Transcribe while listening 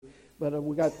but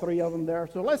we got 3 of them there.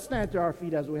 So let's stand to our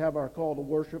feet as we have our call to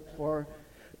worship for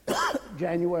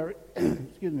January.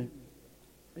 Excuse me.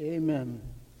 Amen.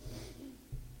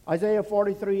 Isaiah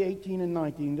 43, 18 and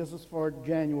 19. This is for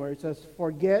January. It says,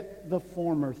 forget the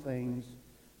former things.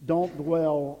 Don't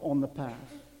dwell on the past.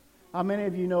 How many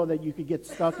of you know that you could get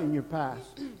stuck in your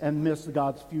past and miss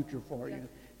God's future for you?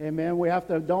 Amen. We have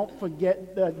to, don't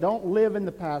forget, don't live in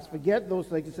the past. Forget those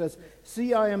things. It says,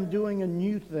 see, I am doing a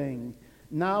new thing.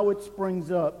 Now it springs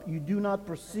up. You do not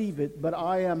perceive it, but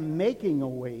I am making a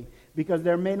way. Because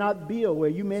there may not be a way.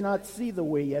 You may not see the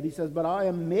way yet. He says, but I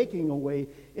am making a way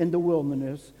in the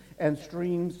wilderness and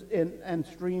streams and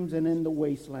in the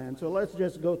wasteland. So let's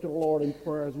just go to the Lord in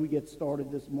prayer as we get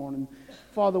started this morning.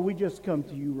 Father, we just come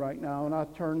to you right now, and I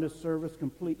turn this service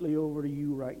completely over to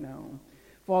you right now.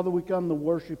 Father, we come to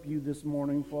worship you this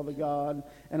morning, Father God,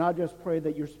 and I just pray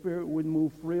that your Spirit would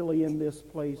move freely in this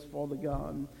place, Father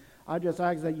God. I just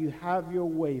ask that you have your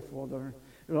way, Father.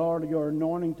 Lord, your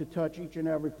anointing to touch each and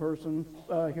every person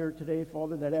here today,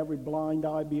 Father, that every blind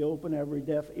eye be open, every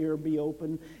deaf ear be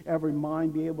open, every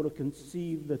mind be able to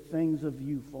conceive the things of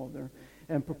you, Father,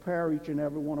 and prepare each and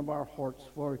every one of our hearts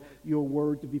for your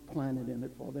word to be planted in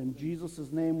it, Father. In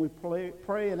Jesus' name we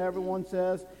pray, and everyone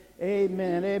says,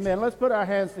 amen, amen. Let's put our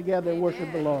hands together and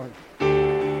worship the Lord.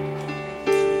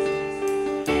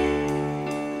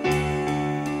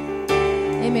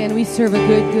 Amen. We serve a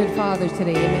good Father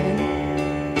today, amen.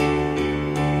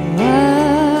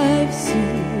 I've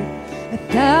seen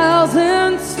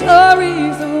 1,000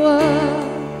 stories of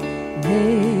what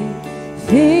they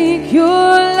think you're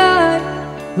like,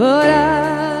 but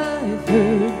I've heard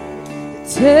the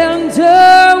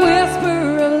tender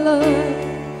whisper of love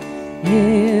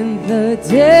in the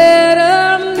dead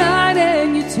of night,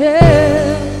 and you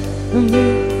tell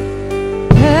me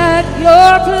that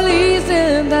you're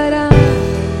pleasing, that I'm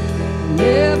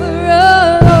never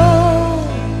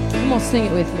alone. Come on, sing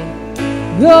it with me.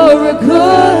 You're a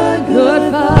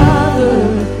good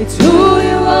Father. It's who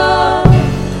you are.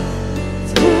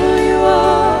 It's who you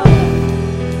are.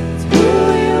 It's who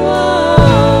you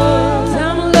are.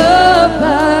 I'm loved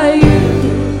by you.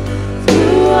 It's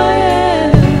who I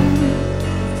am.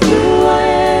 It's who I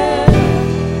am.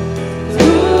 It's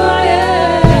who I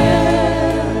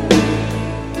am.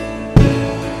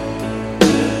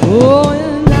 Oh,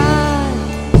 and I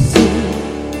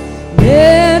see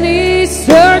many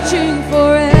searching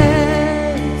for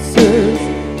answers,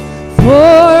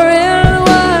 far and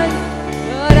wide,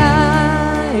 but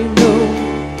I know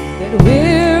that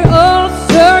we're all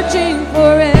searching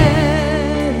for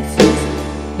answers.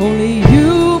 Only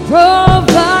you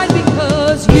provide,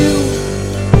 because you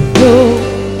know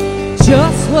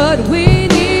just what we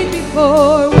need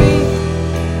before we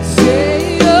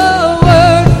say a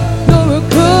word. You're a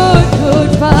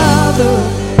good Father.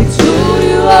 It's who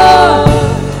you are.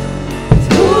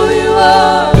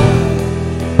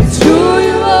 It's who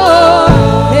you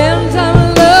are, and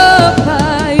I'm loved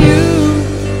by you.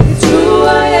 It's who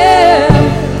I am.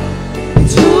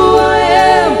 It's who I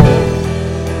am.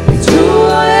 It's who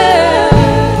I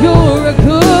am. You're a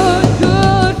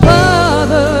good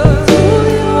Father. It's who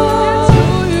you are. It's who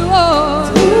you are.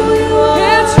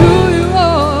 It's who you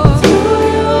are. It's who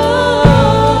you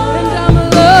are. And I'm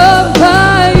loved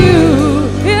by you.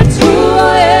 It's who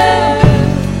I am.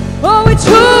 Oh, it's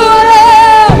who I am.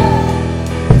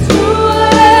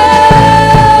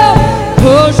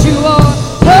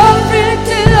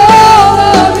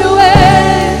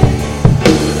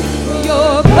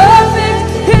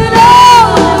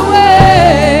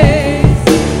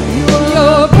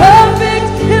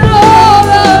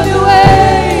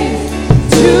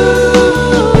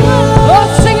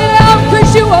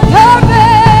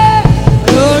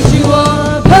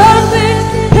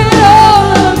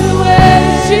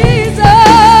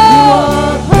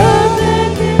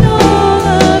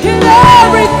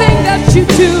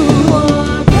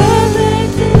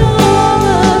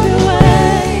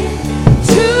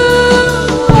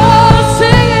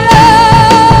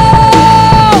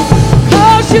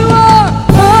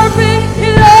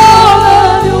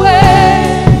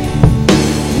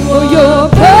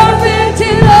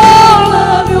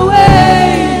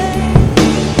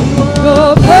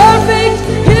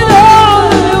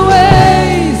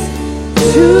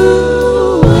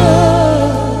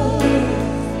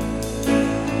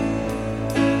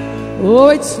 Oh,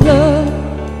 it's love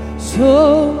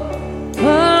so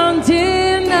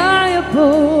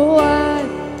undeniable.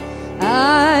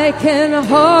 I can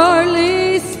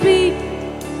hardly speak,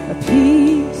 a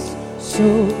peace so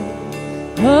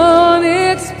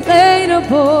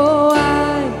unexplainable.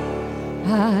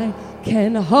 I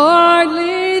can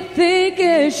hardly think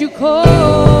as you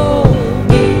call.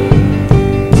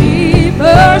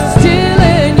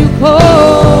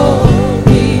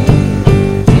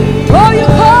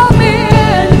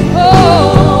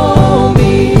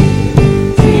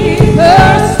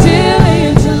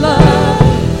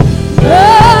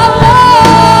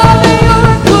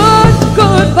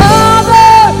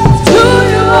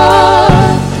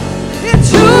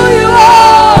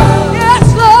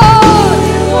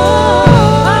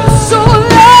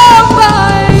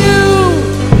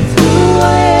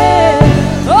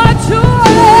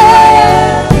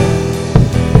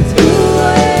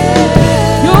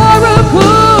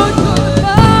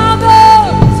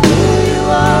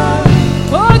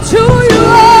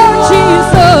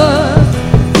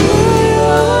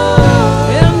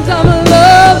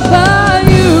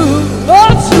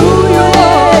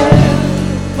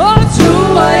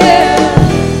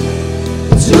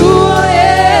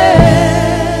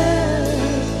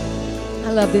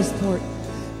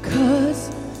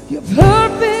 You're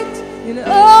perfect in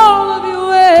all of your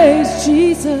ways,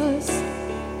 Jesus.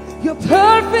 You're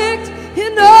perfect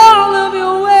in all of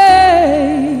your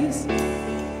ways.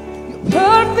 You're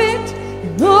perfect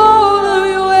in all of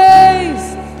your ways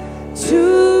to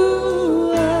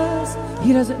us.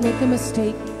 He doesn't make a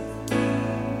mistake,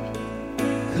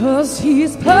 'cause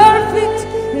He's perfect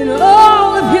in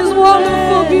all of His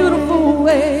wonderful, beautiful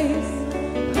ways.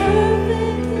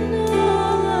 Perfect in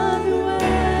all of your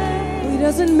ways. He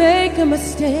doesn't make a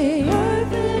mistake.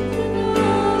 Perfect in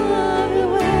all of your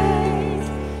ways.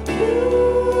 You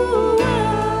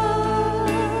are.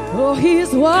 Oh,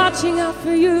 He's watching out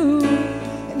for you,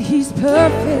 and He's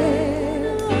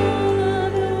perfect. All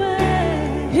of your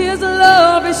ways. His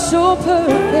love is so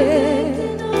perfect.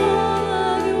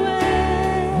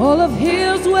 All of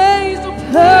His ways are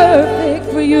perfect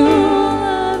for you.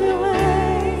 All of your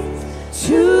ways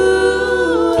to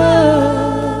us.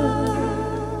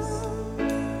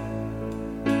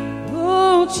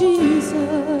 Oh, Jesus.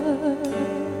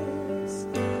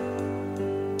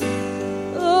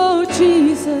 Oh,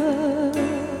 Jesus.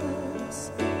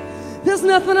 There's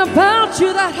nothing about you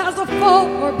that has a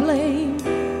fault or blame,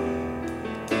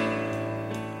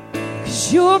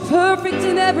 'cause you're perfect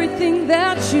in everything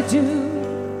that you do.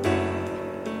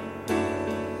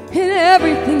 In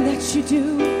everything that you do,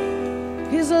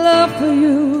 His love for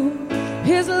you,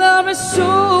 His love is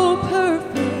so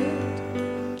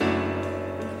perfect.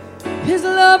 His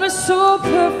love is so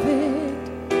perfect.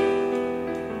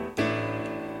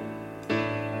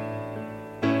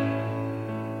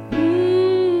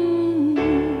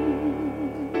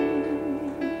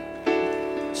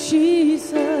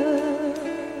 Jesus.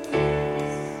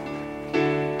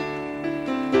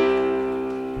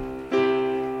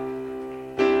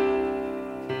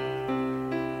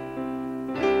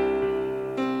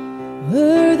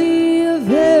 Worthy of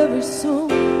every song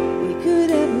we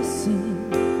could ever sing,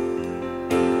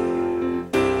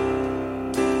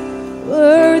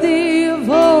 worthy of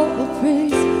all the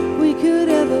praise we could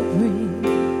ever bring,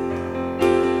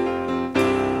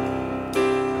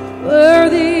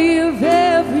 worthy of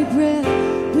every breath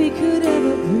we could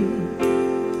ever breathe.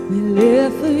 We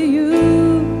live for you,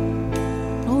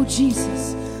 oh Jesus,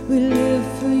 we live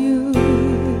for you.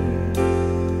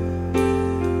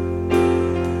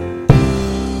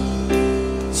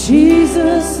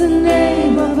 Jesus, the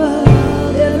name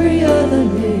above every other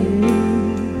name.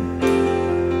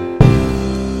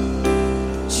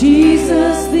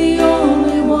 Jesus, the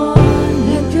only one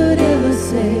that could ever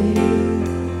save.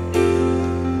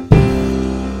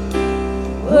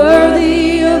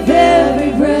 Worthy of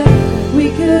every breath we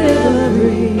could ever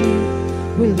breathe.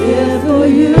 We live for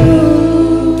you.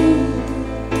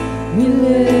 We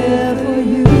live for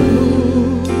you.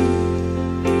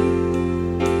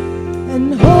 And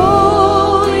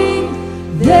holy,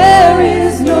 there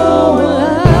is no one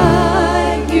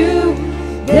like you.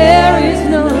 There is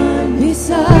none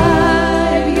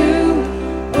beside you.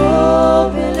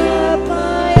 Open up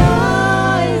my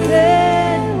eyes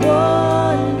and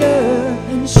wonder,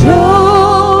 and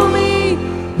show me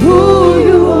who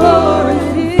you are, and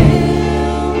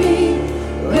fill me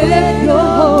with your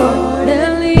heart,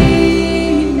 and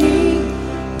lead me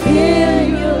in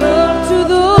your love to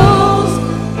those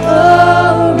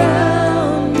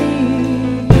around me.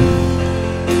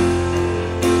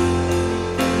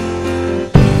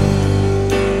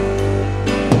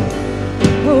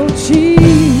 Oh,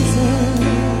 Jesus,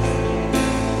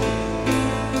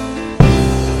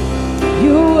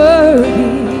 you're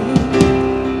worthy,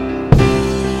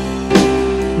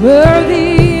 worthy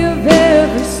of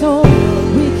every song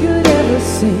we could ever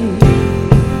sing.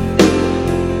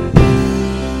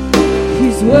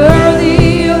 He's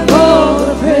worthy of all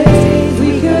the praise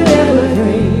we could ever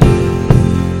bring.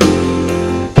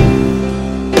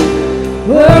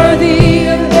 Worthy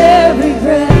of every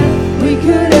breath we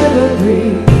could ever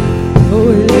breathe. Oh,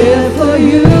 we live for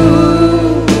you.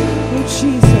 Oh,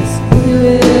 Jesus, we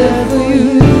live for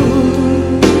you.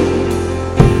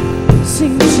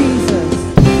 Sing Jesus.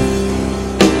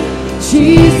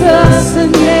 Jesus, the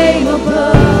name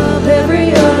above every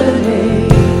other name.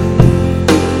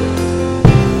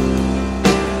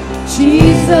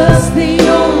 Jesus, the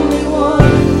only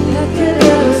one that could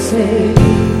ever save.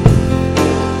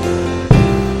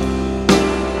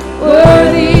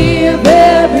 Worthy of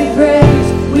every praise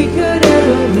we could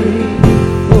ever breathe.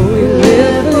 Oh, we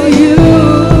live for you.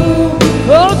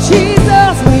 Oh,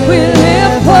 Jesus, we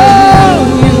live for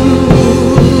you.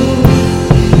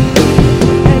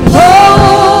 And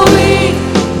holy,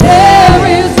 there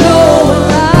is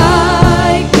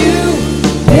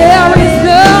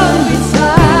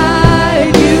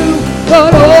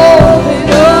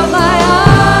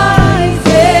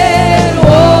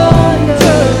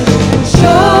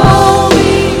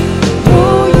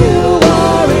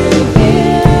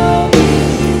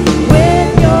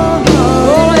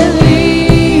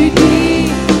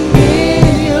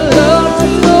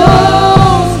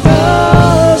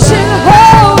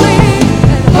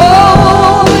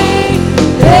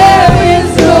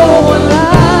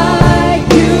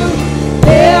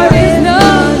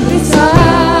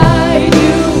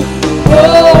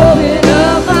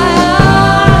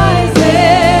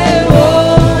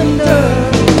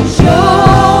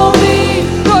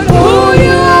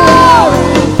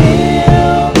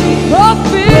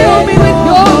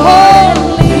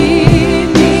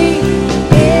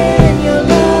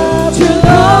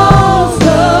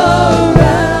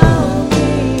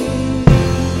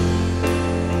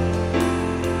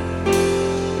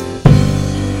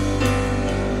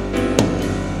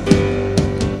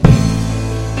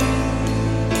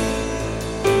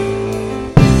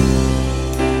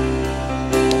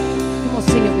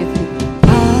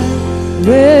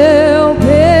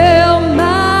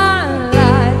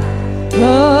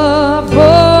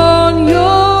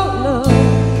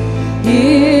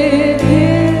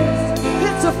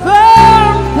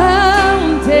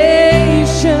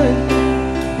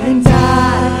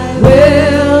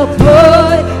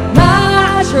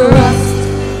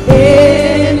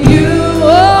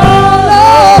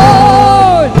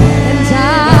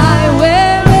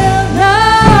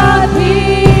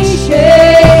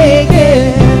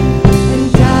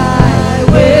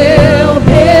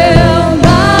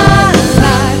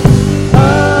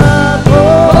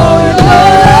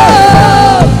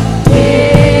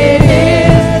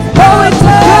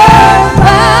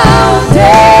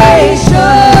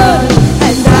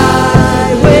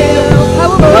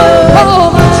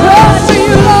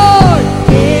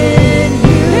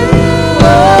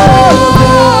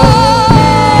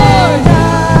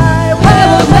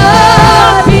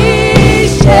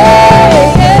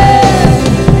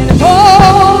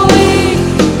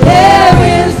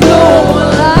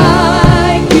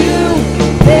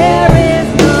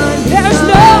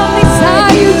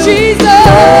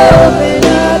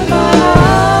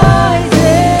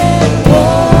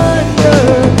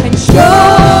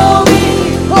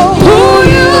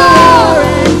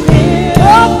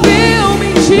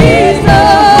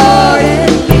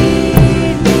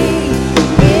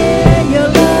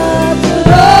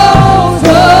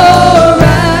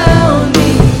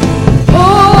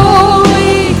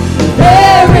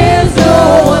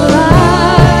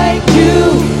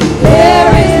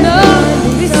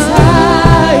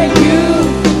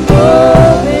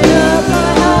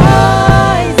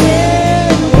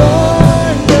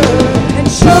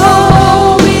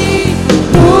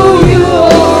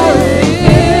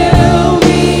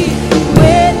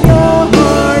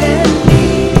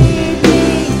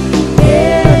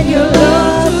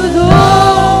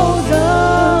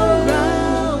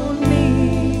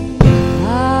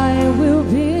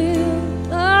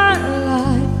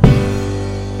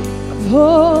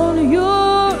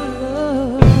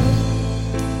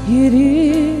It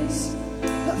is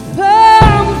a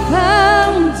firm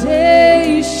foundation.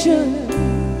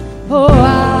 Oh,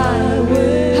 I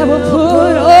will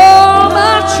put all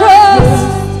my trust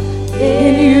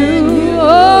in you.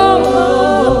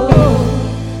 Oh,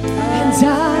 and I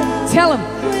tell him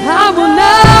I will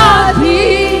not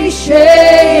be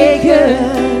shaken,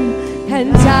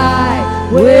 and I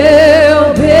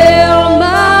will build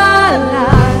my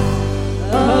life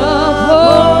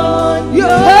upon your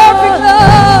perfect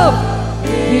love.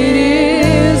 It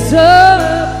is a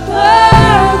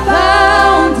firm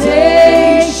foundation,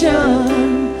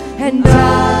 and I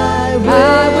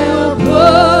will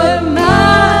put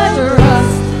my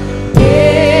trust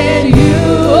in you,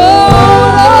 oh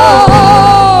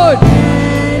Lord.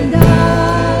 And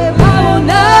I will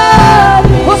not.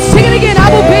 Oh, sing it again. I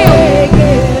will build.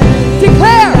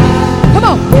 Declare. Come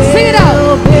on, sing it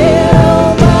out.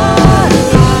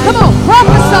 Come on,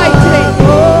 prophesy today.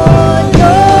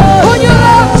 On your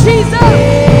love, Jesus.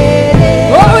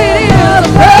 Oh, it is a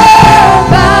firm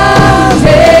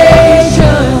foundation,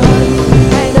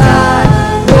 and I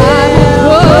will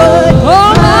put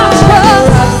all my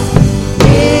trust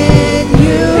in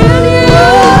you.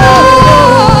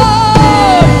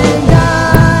 And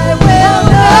I will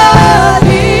not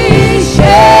be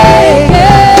shaken.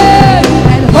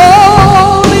 And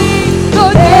holy, for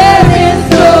there is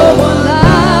no one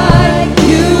like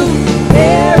you.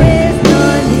 There is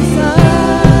none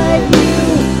beside you.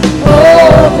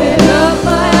 Open up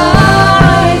my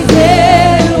eyes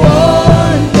and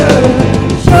wonder.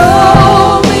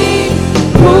 Show me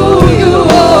who you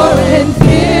are and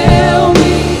fill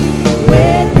me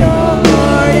with your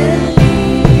heart and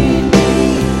lead me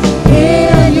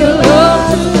in your love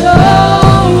to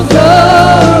those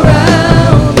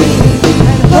around me.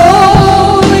 And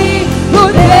holy, for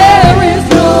there is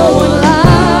no one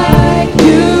like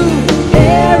you.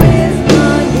 There is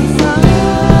none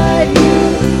beside you.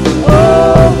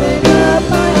 Open up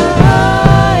my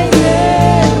eyes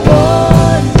and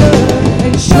wonder,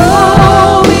 and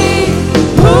show me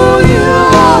who you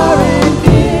are and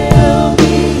fill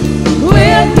me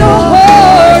with your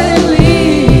heart and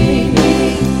lead me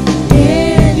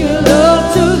in your love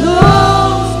to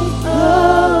those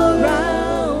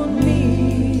around me.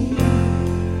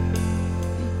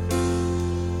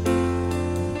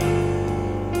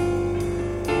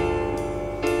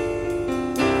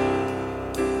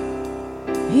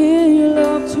 In your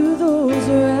love to those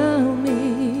around me.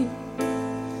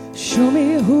 Show me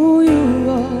who you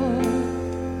are.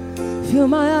 Fill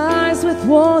my eyes with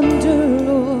wonder,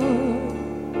 Lord.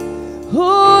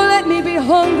 Oh, let me be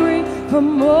hungry for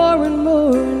more and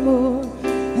more and more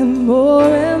and more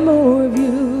and more of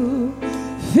you.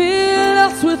 Fill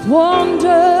us with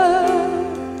wonder.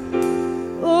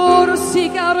 Oh, to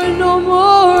seek out and know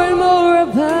more and more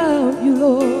about you,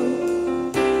 Lord.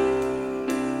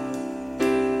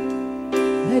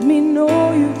 Let me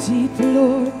know you deeper,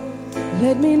 Lord.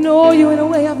 Let me know you in a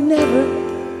way I've never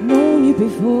known you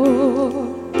before.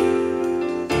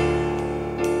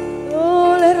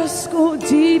 Oh, let us go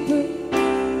deeper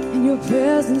in your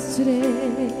presence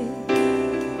today.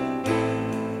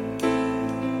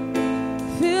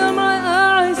 Fill my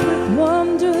eyes with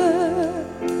wonder.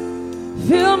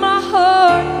 Fill my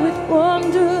heart with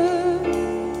wonder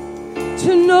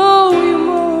to know you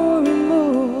more and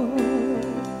more.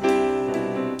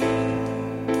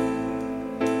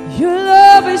 Your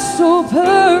love is so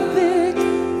perfect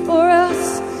for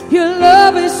us. Your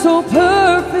love is so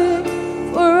perfect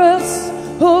for us.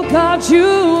 Oh God, you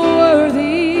are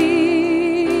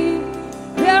worthy.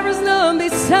 There is none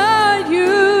beside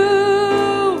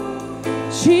you,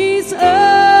 Jesus.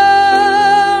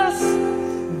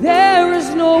 There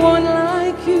is no one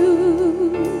like you.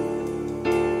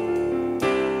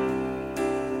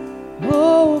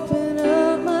 Open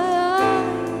up my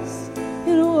eyes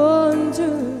in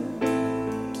wonder.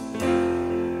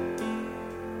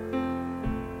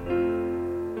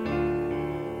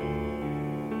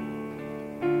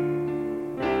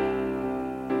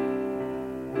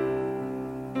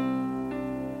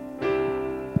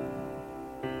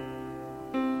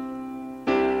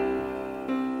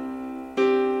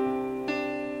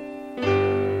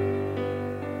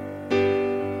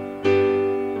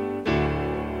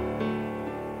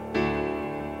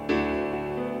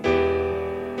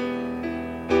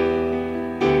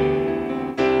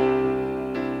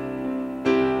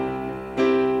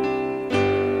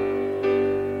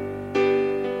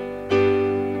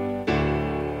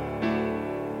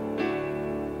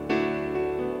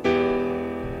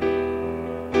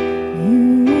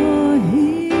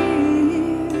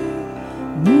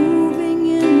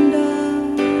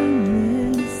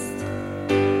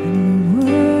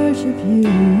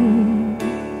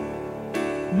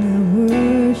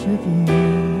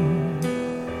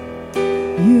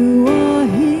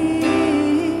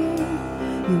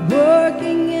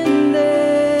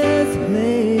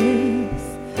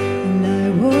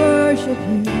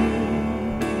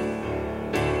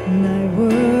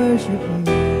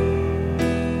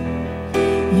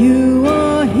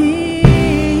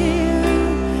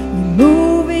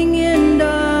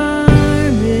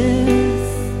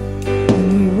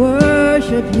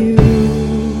 worship you.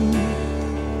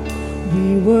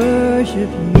 We worship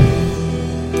you.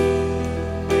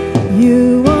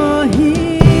 You are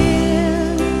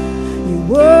here. You're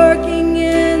working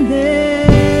in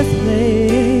this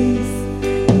place.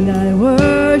 And I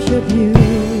worship you.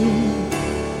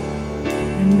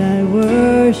 And I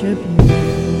worship you.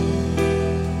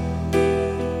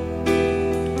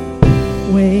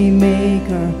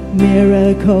 Waymaker,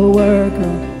 miracle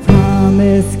worker,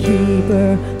 promise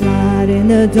keeper, light in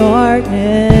the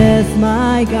darkness,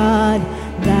 my God,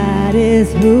 that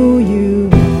is who you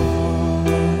are.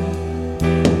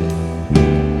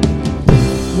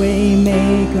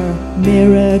 Waymaker,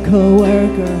 miracle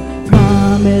worker,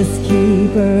 promise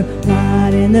keeper,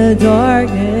 light in the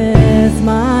darkness,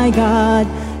 my God,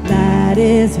 that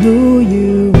is who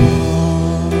you are.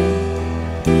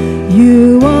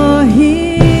 You are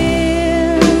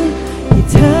here, you're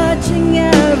touching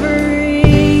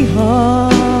every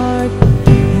heart,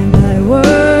 and I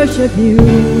worship you,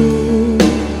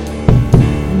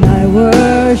 and I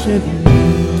worship you.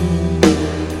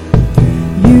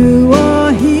 You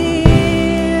are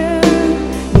here,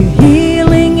 you're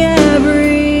healing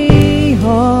every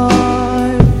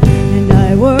heart, and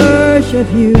I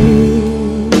worship you,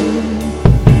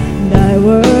 and I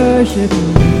worship you.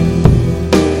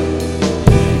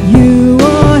 You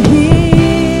are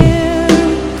here,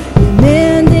 you're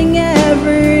mending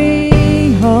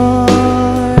every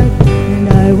heart, and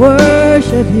I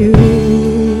worship you,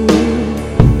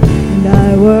 and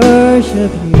I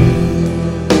worship you.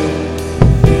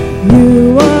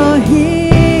 You are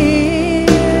here,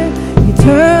 you're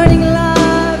turning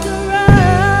lives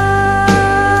around,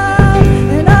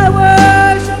 and I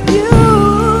worship you,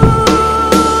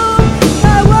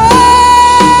 I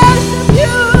worship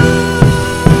you.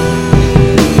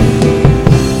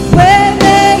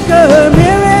 Waymaker,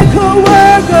 miracle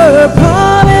worker,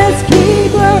 promise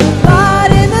keeper,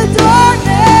 light in the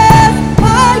darkness,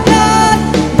 my God,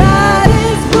 that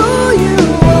is who you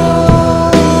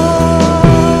are.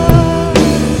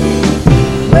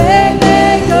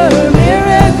 Waymaker,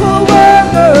 miracle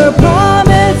worker,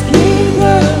 promise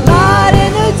keeper, light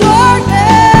in the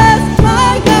darkness,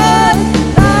 my God,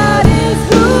 that is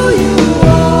who you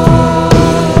are.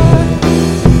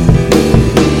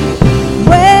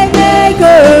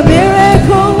 Waymaker,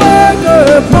 miracle worker,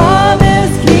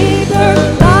 promise keeper,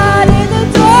 light in the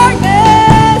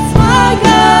darkness, my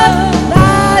God,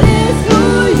 that is who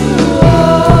you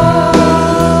are.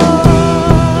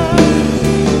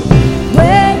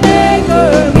 Waymaker,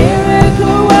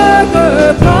 miracle worker,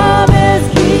 promise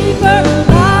keeper,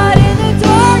 light in the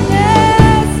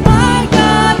darkness, my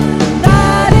God,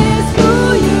 that is who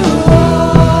you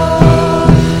are.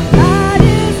 That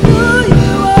is who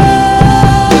you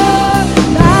are.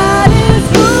 That is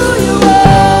who you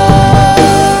are.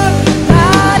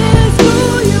 That is who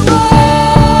you are.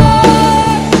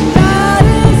 That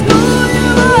is who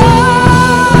you are.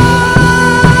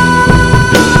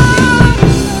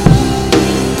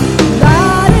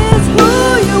 That is who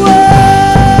you are.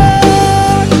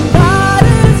 That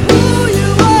is who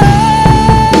you are.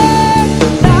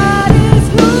 That is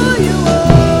who you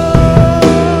are.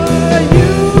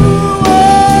 You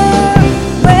are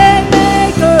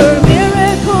Waymaker,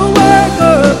 miracle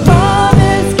worker,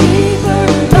 promise keeper,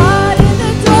 light in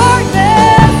the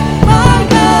darkness, my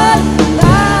God,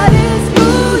 that is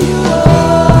who you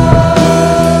are.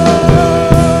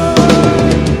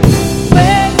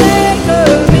 Waymaker,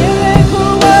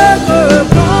 miracle worker,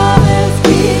 promise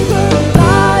keeper,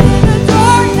 light in the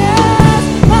darkness,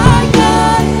 my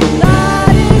God,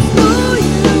 that is who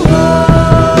you are.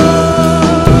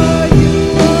 You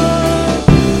are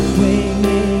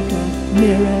Waymaker,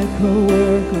 miracle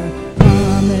worker,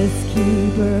 promise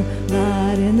keeper,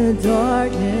 light in the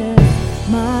darkness,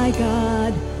 my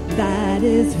God, that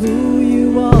is who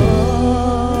you are.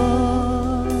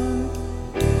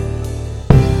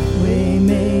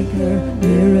 Waymaker,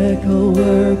 miracle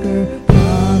worker,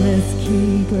 promise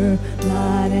keeper,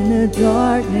 light in the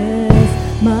darkness,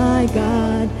 my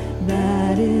God,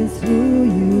 that is who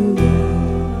you are.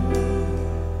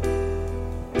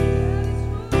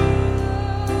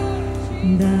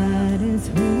 That is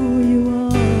who you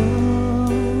are.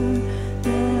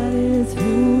 That is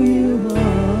who you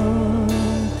are.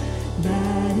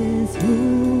 That is who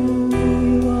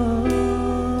you are.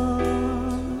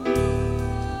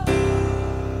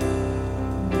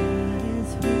 That is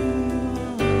who you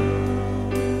are.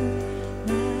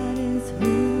 That is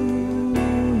who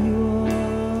you are.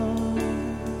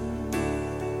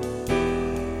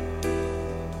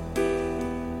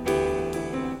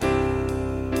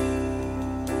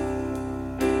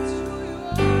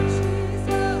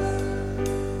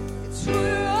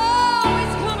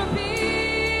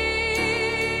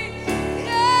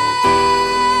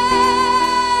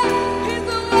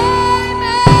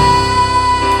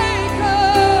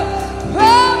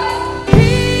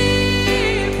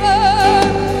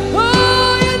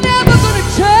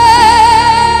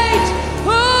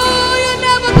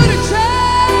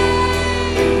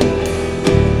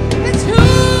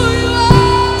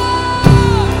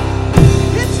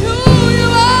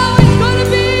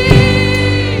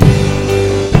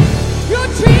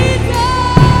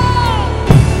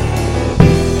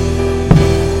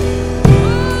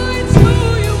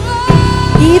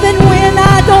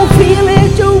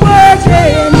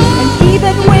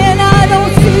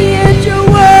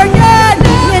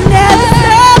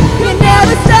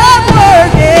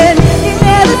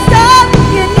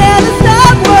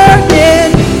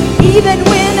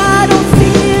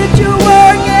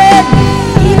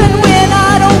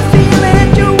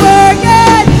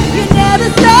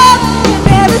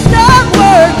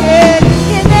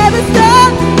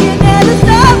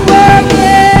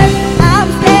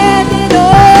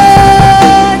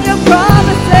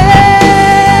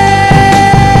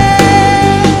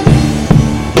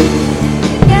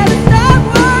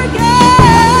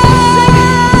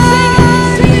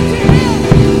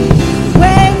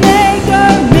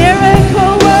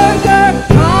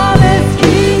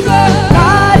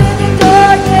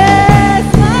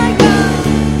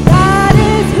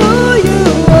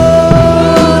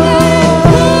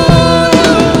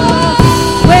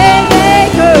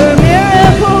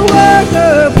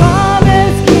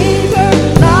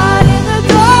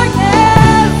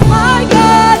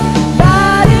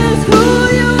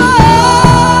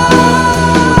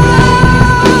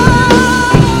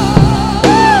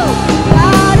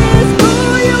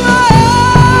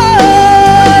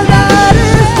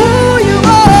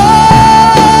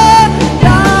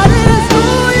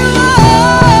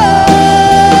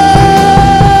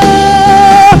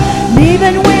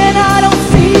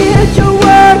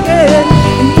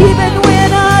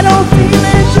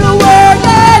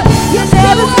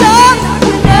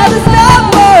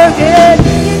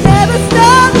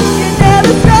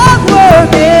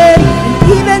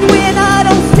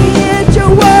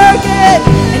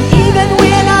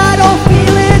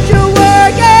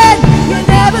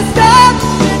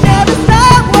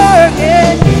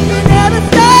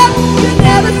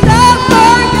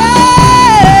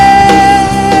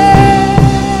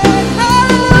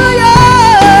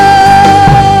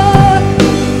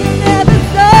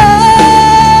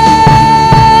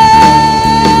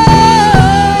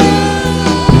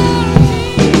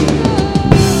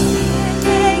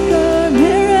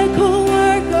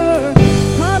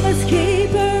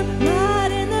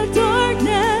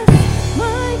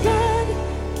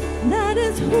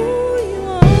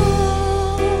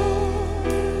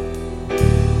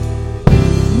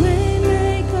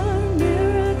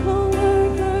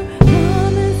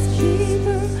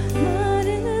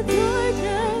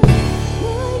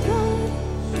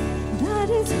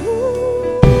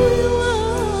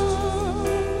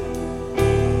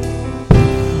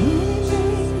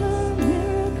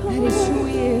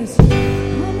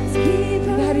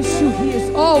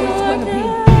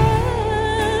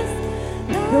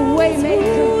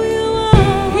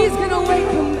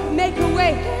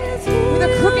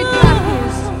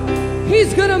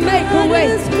 He's going to make a way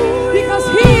because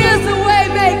He is the way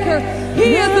maker.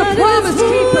 He is the promise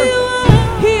keeper.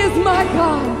 He is my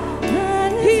God.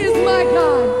 He is my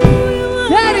God.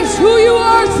 That is who you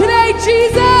are today,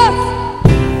 Jesus.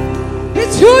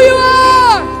 It's who you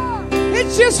are.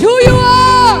 It's just who you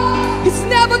are. It's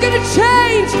never going to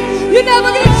change. You're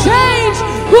never going to change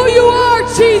who you are,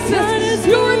 Jesus.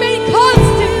 You remain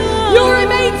constant. You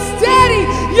remain steady.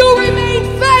 You remain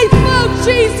faithful,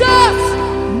 Jesus.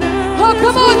 Oh,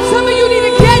 come on. Some of you need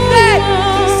to get that.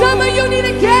 Some of you need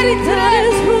to get it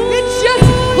today. It's just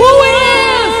who He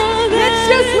is. It's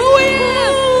just who He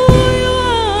is.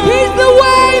 He's the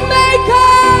way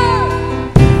maker.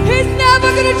 He's never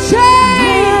going to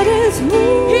change.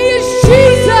 He is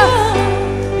Jesus.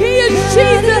 He is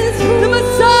Jesus, the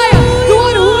Messiah, the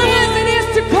one who is and is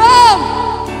to come.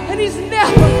 And He's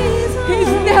never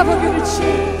going to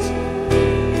change.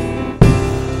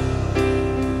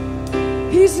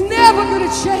 He's never going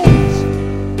to change.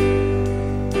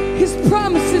 His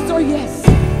promises are yes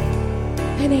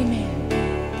and amen.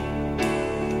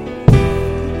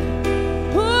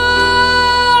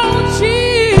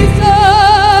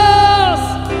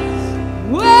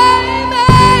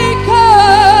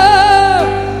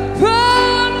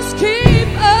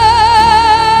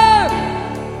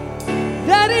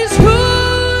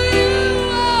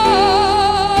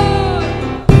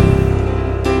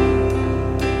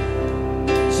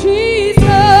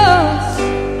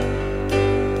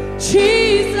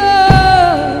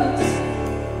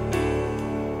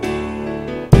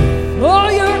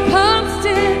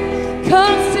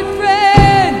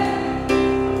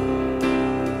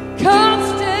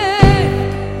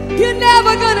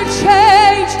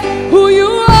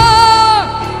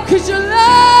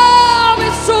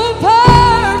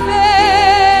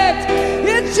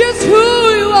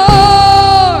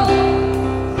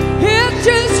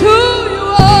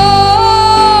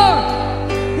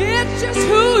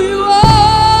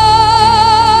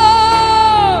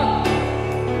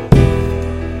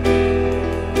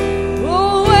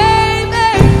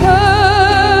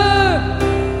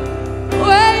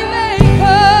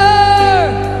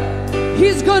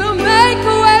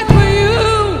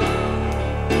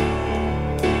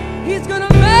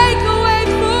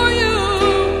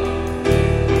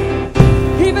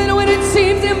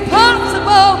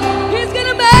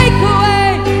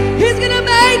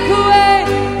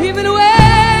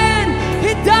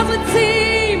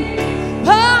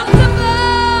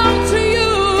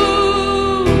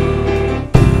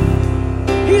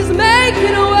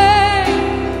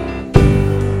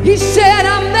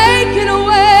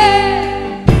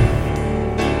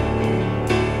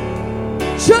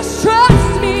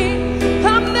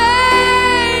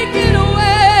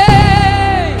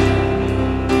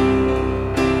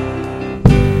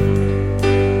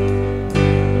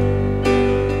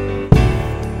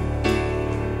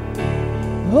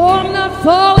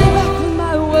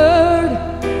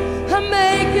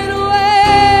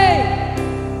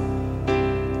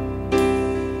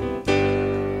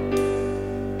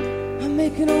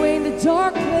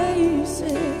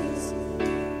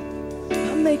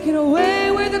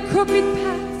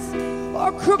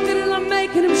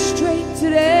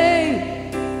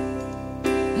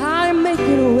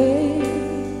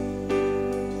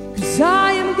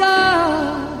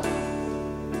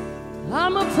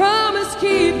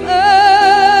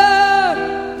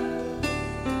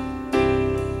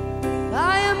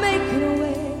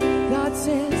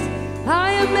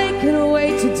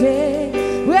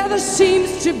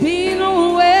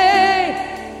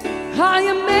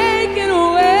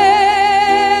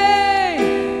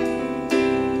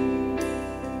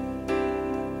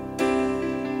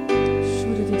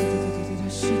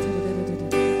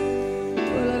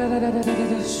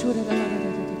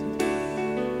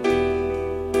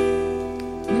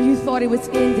 Where you thought it was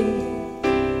ending,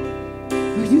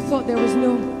 where you thought there was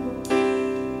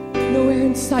nowhere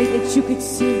in sight that you could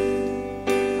see,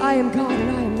 I am God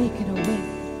and I am making a way.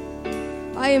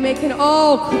 I am making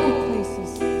all crooked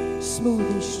places smooth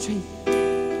and straight.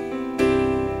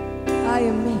 I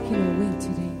am making a way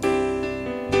today.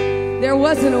 There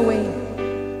wasn't a way,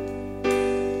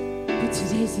 but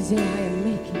today's the day I am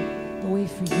making a way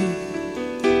for you.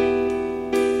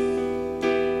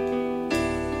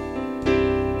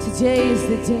 Today is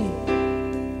the day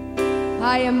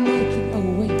I am making a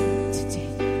way today.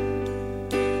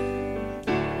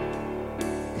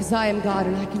 Because I am God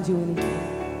and I can do anything.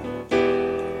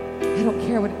 I don't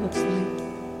care what it looks like.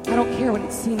 I don't care what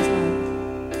it seems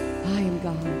like. I am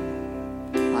God.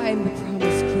 I am the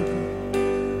promise keeper.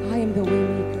 I am the way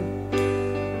maker.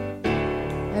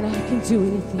 And I can do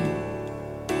anything.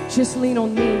 Just lean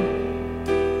on me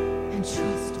and and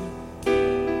trust me.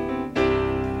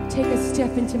 Take a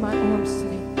step into my arms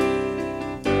today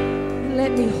and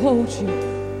let me hold you.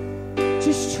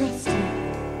 Just trust me.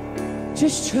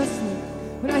 Just trust me.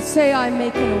 When I say I'm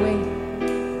making a way,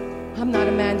 I'm not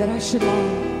a man that I should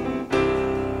lie,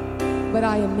 but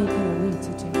I am making a way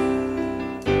today.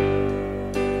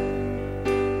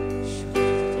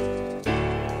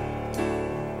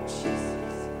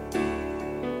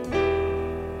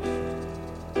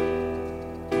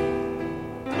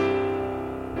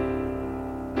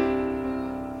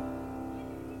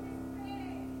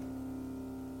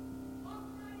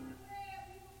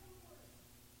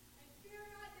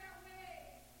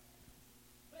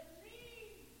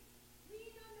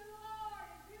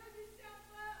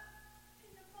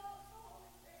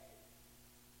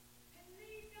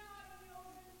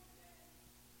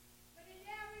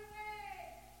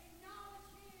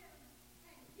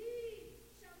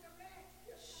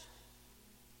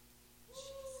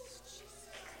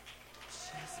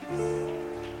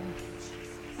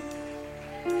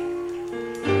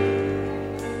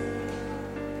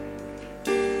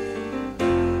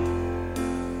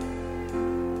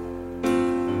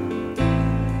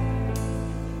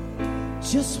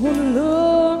 Just wanna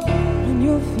look in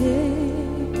your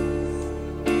face,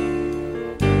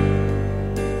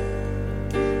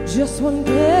 just one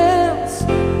glance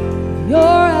of your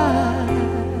eyes.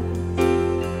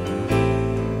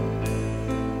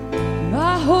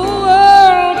 My whole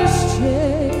world has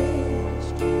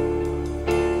changed.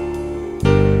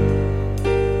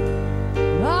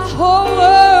 My whole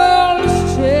world has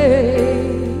changed.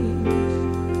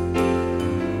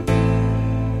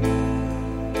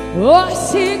 Oh, I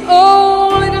seek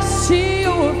only to see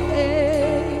your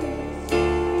face,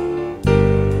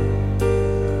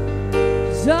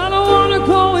 'cause I don't want to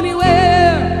go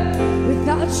anywhere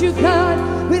without you, God,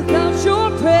 without your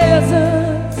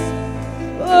presence.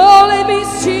 Oh, let me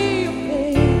see your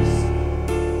face,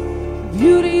 the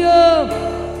beauty of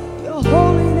your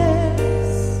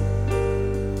holiness.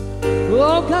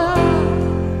 Oh, God,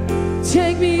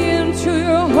 take me into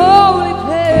your holy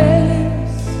place.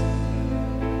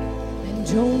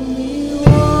 Only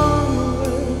one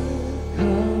word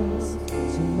comes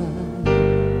to mind.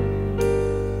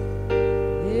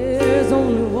 There's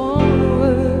only one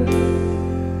word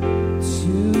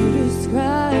to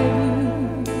describe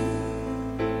you,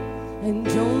 and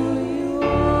only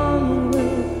one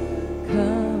word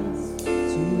comes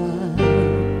to mind.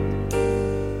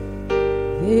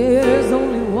 There's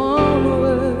only one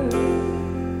word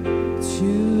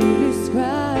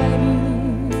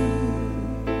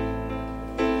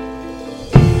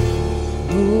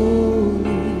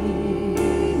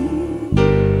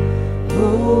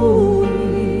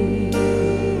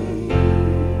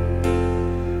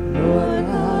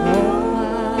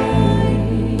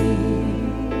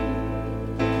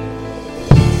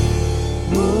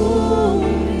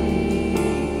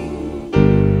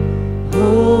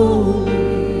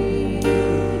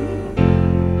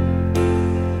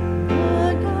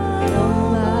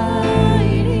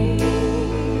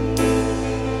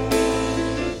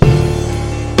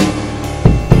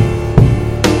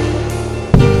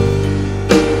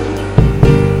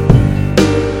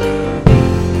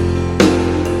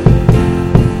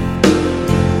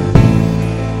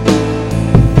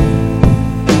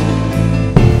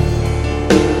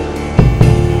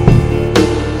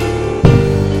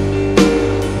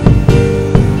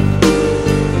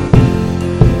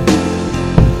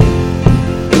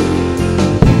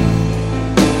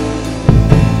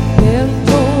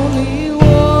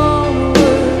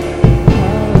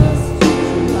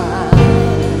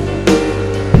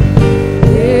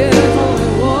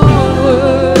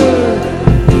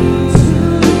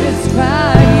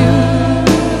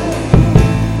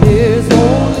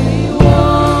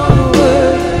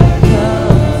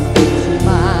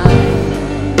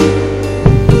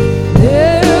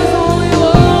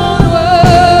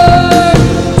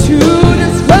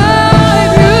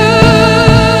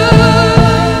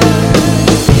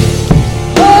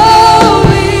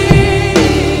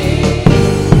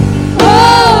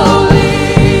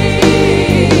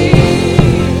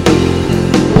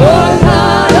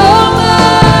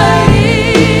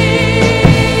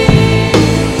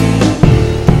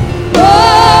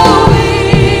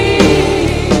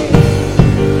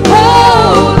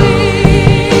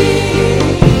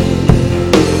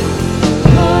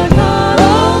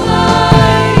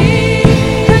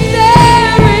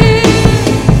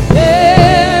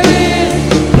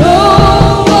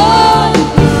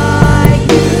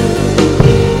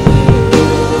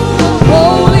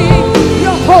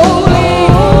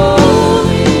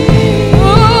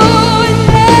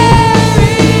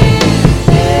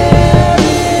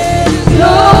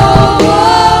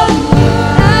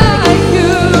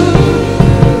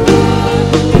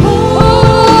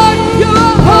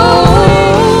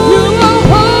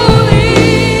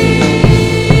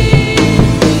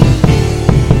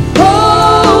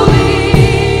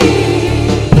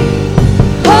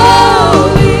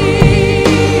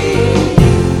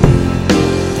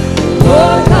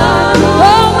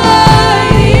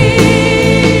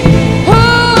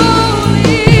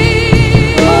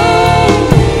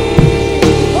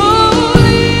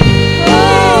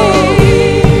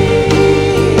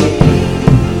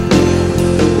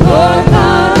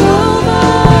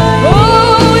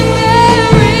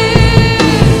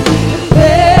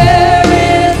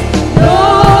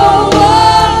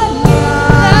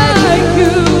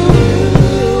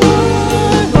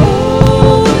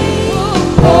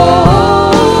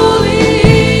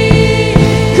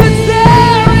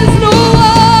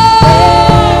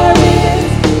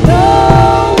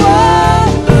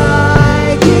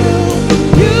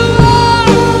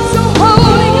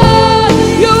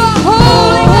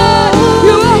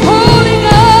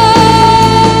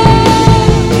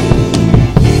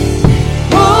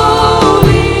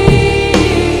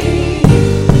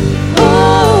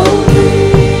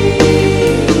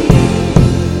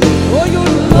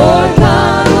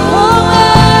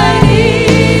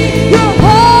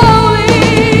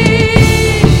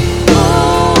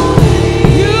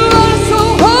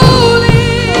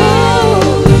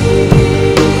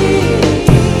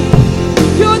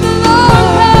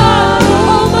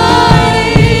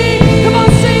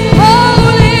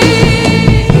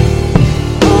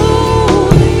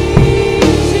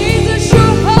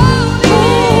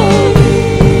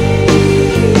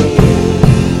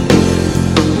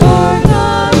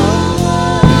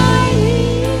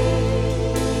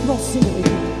sing it with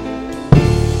me.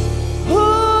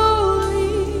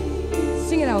 Holy.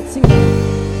 Sing it out, sing it out.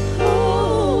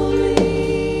 Holy.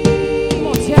 Come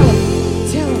on, tell him.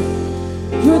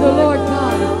 You're the Lord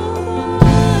God.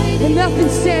 And nothing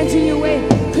stands in your way,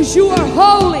 because you are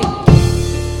holy.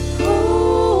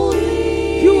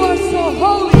 You are so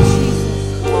holy, Jesus.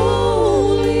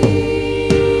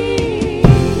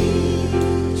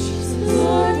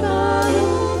 Lord God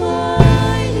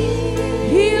Almighty.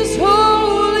 He is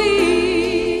holy.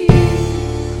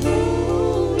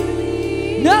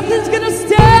 Nothing's going to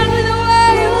stand in the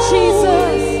way of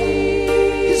Jesus.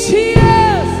 Because He is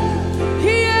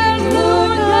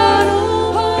Lord God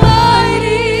Almighty.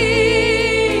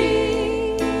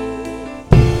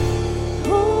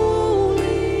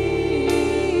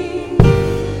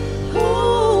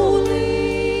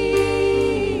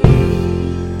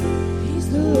 He's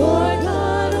the Lord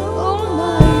God Almighty.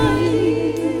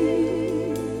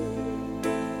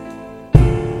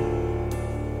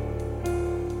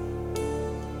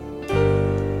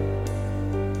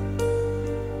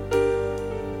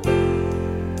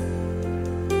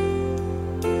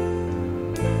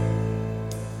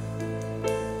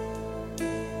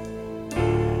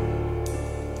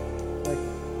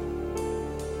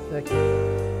 Thank you.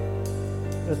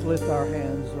 Let's lift our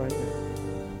hands right there.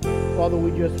 Father,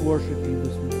 we just worship you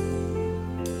this morning.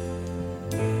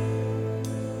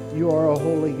 You are a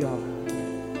holy God.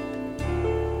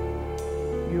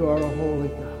 You are a holy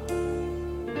God.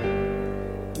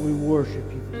 We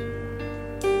worship you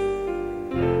this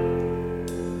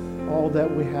morning. All that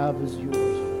we have is yours.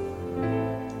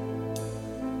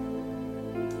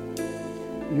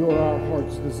 You are our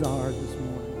heart's desire this morning.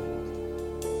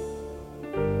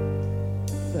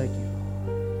 Thank you.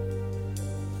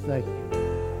 Thank you.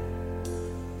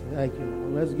 Thank you.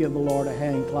 Let's give the Lord a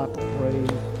hand clap of praise.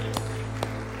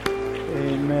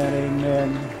 Amen. Amen.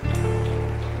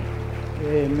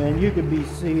 Amen. You can be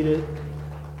seated.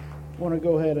 I want to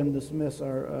go ahead and dismiss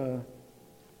our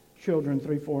children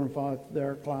 3, 4, and 5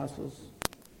 their classes.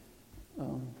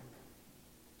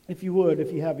 If you would,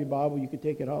 if you have your Bible, you could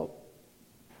take it out.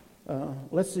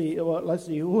 Let's see.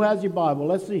 Who has your Bible?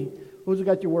 Let's see. Who's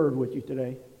got your word with you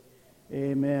today?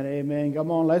 Amen. Amen.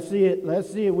 Come on. Let's see it. Let's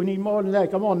see it. We need more than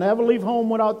that. Come on. Never leave home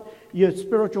without your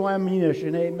spiritual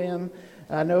ammunition. Amen.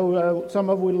 I know some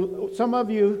of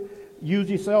you use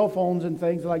your cell phones and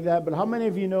things like that, but how many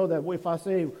of you know that if I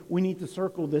say we need to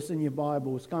circle this in your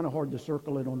Bible, it's kind of hard to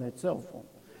circle it on that cell phone?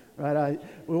 Right?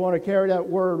 We want to carry that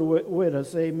word with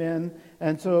us. Amen.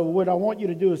 And so what I want you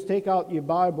to do is take out your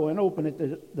Bible and open it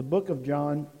to the book of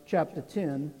John, chapter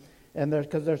 10. And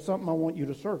because there's something I want you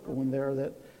to circle in there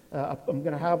that I'm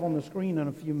going to have on the screen in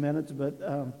a few minutes, but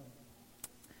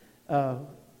I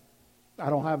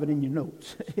don't have it in your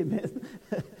notes. Amen.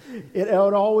 It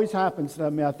always happens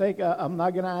to me. I think I'm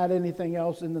not going to add anything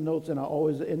else in the notes, and I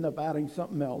always end up adding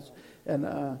something else. And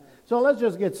so let's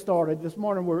just get started. This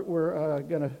morning we're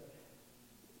going to.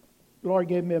 The Lord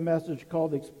gave me a message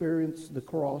called "Experience the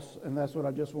Cross," and that's what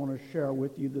I just want to share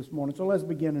with you this morning. So let's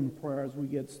begin in prayer as we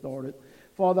get started.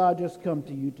 Father, I just come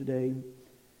to you today.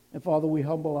 And Father, we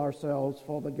humble ourselves,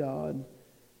 Father God.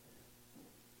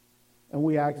 And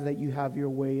we ask that you have your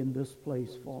way in this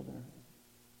place, Father.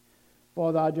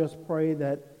 Father, I just pray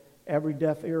that every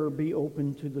deaf ear be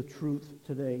open to the truth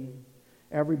today.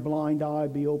 Every blind eye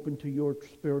be open to your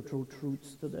spiritual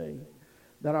truths today.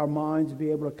 That our minds be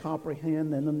able to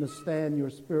comprehend and understand your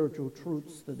spiritual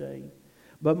truths today.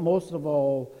 But most of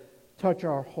all, touch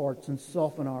our hearts and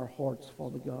soften our hearts,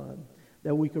 Father God.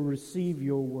 That we can receive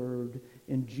your word.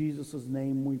 In Jesus'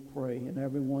 name we pray. And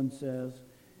everyone says,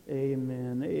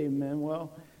 amen. Amen.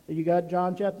 Well, you got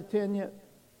John chapter 10 yet?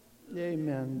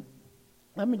 Amen.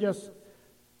 Let me just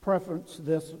preference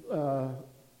this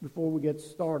before we get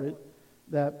started.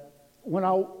 That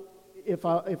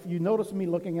if you notice me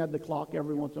looking at the clock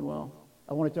every once in a while,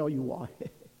 I want to tell you why.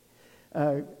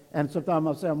 And sometimes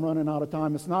I say I'm running out of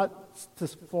time. It's not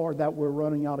just for that we're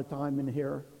running out of time in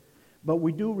here. But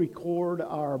we do record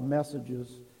our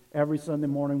messages every Sunday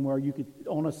morning where you could,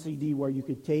 on a CD, where you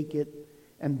could take it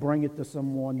and bring it to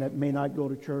someone that may not go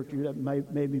to church or that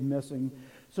may be missing.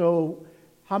 So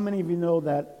how many of you know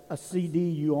that a CD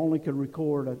you only could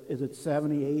record, is it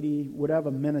 70, 80,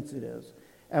 whatever minutes it is?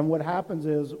 And what happens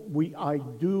is I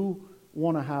do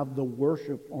want to have the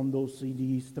worship on those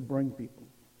CDs to bring people.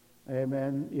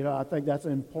 Amen. You know, I think that's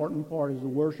an important part, is the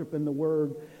worship and the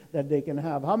word that they can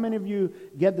have. How many of you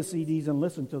get the CDs and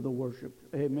listen to the worship?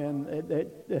 Amen.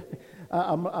 The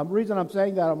reason I'm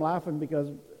saying that, I'm laughing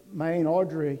because my Aunt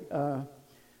Audrey,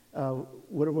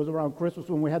 when it was around Christmas,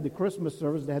 when we had the Christmas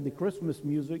service, they had the Christmas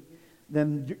music.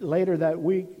 Then later that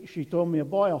week, she told me,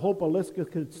 boy, I hope Aliska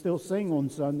could still sing on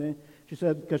Sunday. She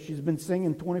said, because she's been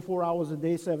singing 24 hours a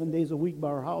day, 7 days a week by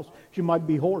her house. She might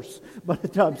be hoarse by the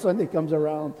time Sunday comes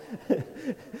around.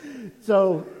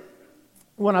 So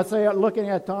when I say looking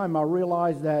at time, I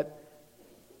realize that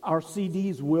our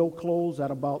CDs will close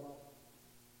at about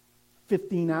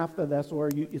 15 after. That's where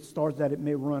it starts that it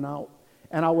may run out.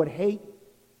 And I would hate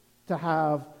to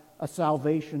have a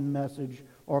salvation message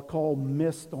or call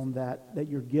missed on that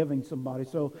you're giving somebody.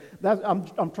 So that's,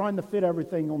 I'm trying to fit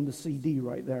everything on the CD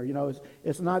right there. You know,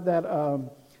 it's not that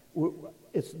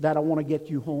it's that I want to get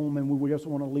you home and we just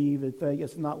want to leave.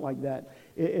 It's not like that.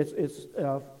 It's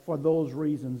for those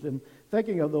reasons. And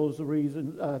thinking of those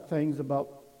reasons, things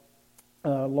about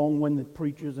long-winded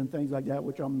preachers and things like that,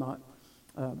 which I'm not.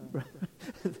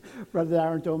 Brother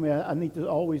Aaron told me I need to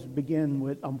always begin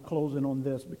with I'm closing on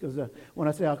this, because when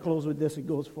I say I'll close with this, it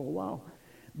goes for a while.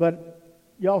 But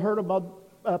y'all heard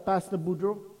about Pastor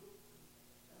Boudreaux?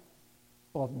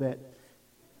 Off bet.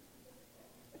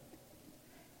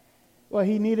 Well,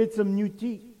 he needed some new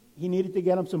teeth. He needed to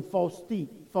get him some false teeth.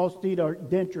 False teeth are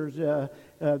dentures.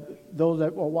 Those that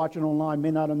are watching online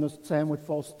may not understand what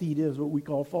false teeth is, what we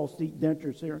call false teeth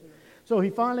dentures here. So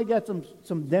he finally gets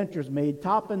some dentures made,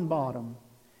 top and bottom.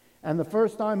 And the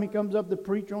first time he comes up to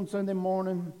preach on Sunday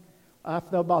morning,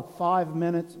 after about 5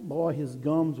 minutes, boy, his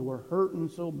gums were hurting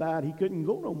so bad he couldn't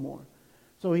go no more.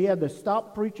 So he had to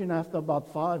stop preaching after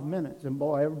about 5 minutes. And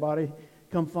boy, everybody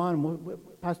come find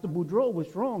Pastor Boudreaux,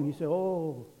 what's wrong? He said,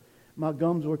 oh, my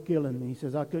gums were killing me. He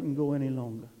says, I couldn't go any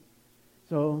longer.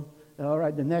 So, all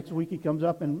right, the next week he comes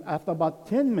up, and after about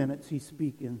 10 minutes he's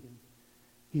speaking.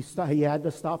 He had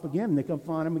to stop again, and they come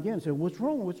find him again. Say, what's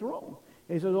wrong? What's wrong?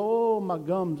 He says, oh, my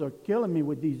gums are killing me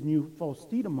with these new false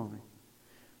teeth of mine.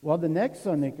 Well, the next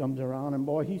Sunday comes around, and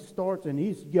boy, he starts, and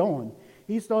he's going.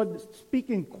 He started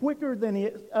speaking quicker than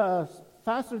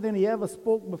faster than he ever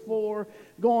spoke before,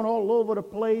 going all over the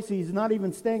place. He's not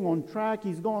even staying on track.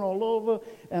 He's going all over,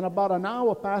 and about an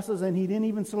hour passes, and he didn't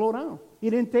even slow down. He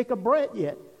didn't take a breath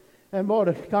yet. And boy,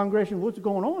 the congregation, what's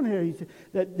going on here? He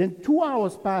said, then 2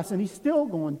 hours pass, and he's still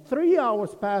going. 3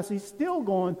 hours pass, he's still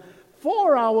going.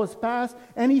 4 hours pass,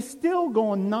 and he's still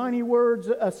going 90 words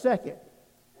a second.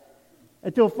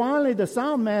 Until finally the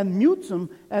sound man mutes him,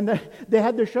 and they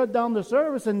had to shut down the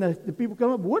service, and the people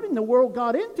come up, what in the world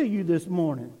got into you this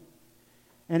morning?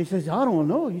 And he says, I don't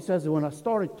know. He says, when I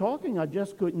started talking, I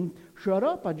just couldn't shut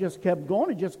up. I just kept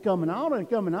going. It just coming out and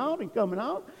coming out and coming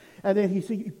out. And then he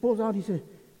pulls out, he said,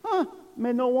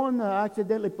 man, no wonder I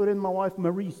accidentally put in my wife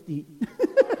Marie's teeth.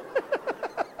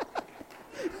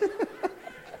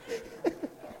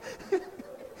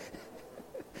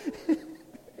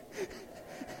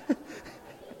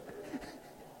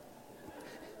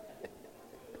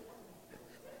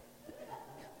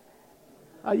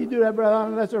 How you do that,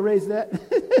 brother? Let's erase that.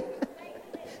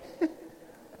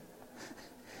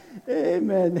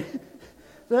 Amen.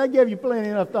 So that gave you plenty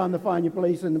enough time to find your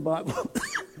place in the Bible.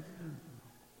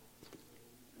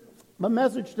 My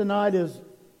message tonight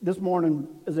this morning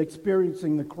is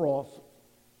experiencing the cross.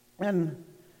 And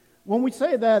when we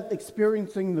say that,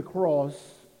 experiencing the cross,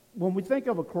 when we think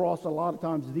of a cross a lot of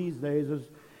times these days is,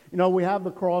 we have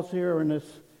the cross here and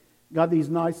it's got these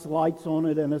nice lights on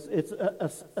it, and it's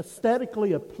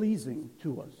aesthetically pleasing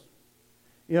to us.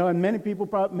 And many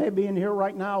people maybe in here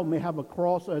right now may have a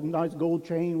cross, a nice gold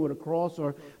chain with a cross,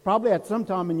 or probably at some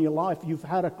time in your life you've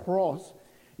had a cross,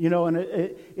 and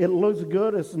it looks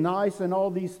good, it's nice and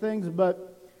all these things,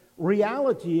 but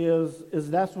reality is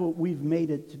that's what we've made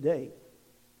it today.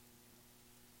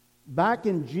 Back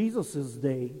in Jesus'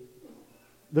 day,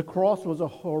 the cross was a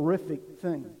horrific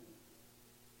thing.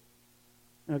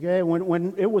 Okay,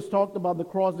 when it was talked about the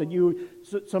cross that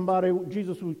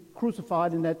Jesus was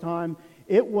crucified in that time,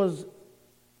 it was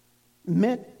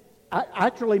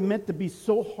actually meant to be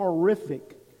so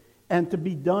horrific and to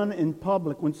be done in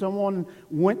public. When someone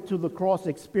went to the cross,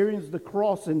 experienced the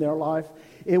cross in their life,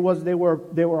 it was they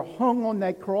were hung on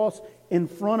that cross in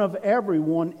front of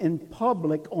everyone in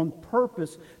public on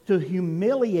purpose to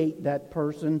humiliate that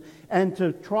person and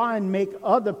to try and make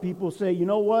other people say, you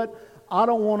know what? I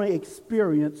don't want to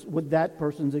experience what that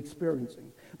person's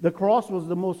experiencing. The cross was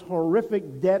the most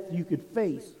horrific death you could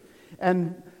face.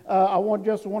 And I want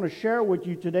to share with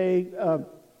you today,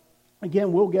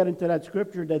 again, we'll get into that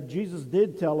scripture that Jesus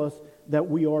did tell us that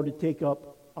we are to take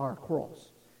up our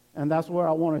cross. And that's where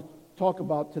I want to talk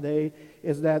about today,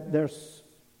 is that there's,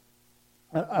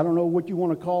 I don't know what you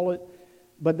want to call it,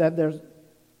 but that there's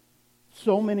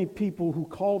so many people who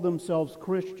call themselves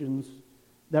Christians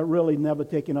that really never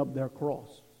taken up their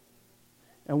cross.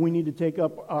 And we need to take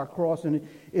up our cross. And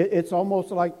it's almost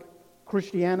like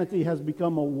Christianity has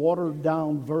become a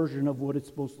watered-down version of what it's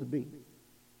supposed to be.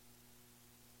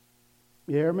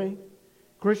 You hear me?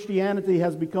 Christianity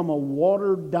has become a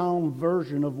watered-down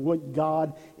version of what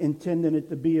God intended it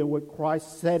to be and what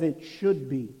Christ said it should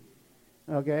be.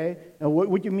 Okay? And what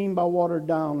do you mean by watered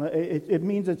down? It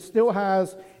means it's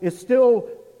still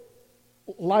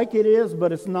like it is,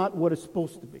 but it's not what it's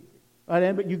supposed to be.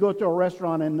 Right? But you go to a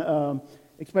restaurant and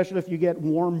especially if you get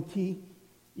warm tea,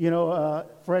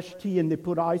 fresh tea, and they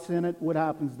put ice in it, what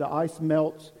happens? The ice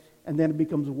melts and then it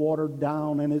becomes watered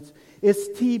down, and it's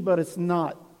tea, but it's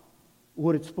not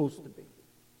what it's supposed to be.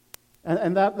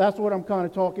 And that's what I'm kind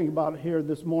of talking about here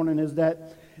this morning, is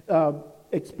that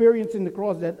experiencing the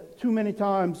cross, that too many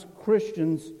times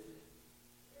Christians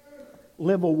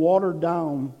live a watered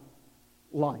down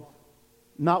life,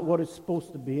 not what it's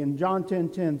supposed to be. And John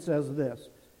 10:10 says this: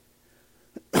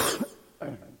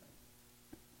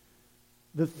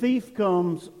 the thief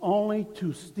comes only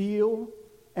to steal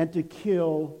and to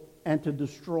kill and to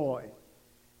destroy.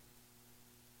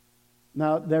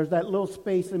 Now, there's that little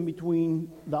space in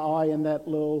between the I and that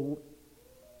little,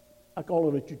 I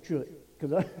call it a chuchut,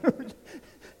 because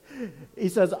he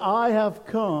says, I have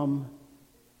come,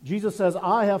 Jesus says,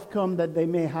 I have come that they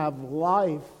may have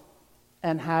life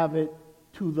and have it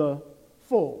to the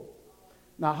full.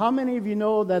 Now, how many of you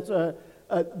know that's a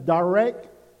direct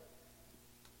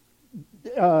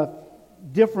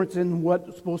difference in what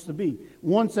it's supposed to be?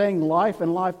 One saying life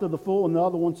and life to the full, and the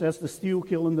other one says to steal,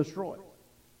 kill, and destroy.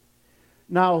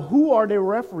 Now, who are they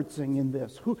referencing in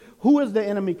this? Who is the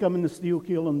enemy coming to steal,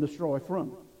 kill, and destroy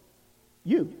from?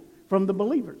 You, from the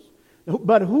believers.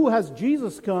 But who has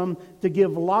Jesus come to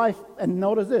give life? And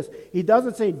notice this, he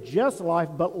doesn't say just life,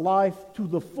 but life to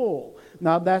the full.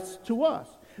 Now, that's to us.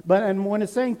 And when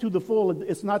it's saying to the full,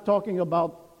 it's not talking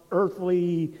about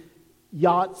earthly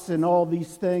yachts and all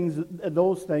these things,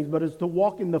 those things, but it's to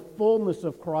walk in the fullness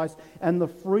of Christ and the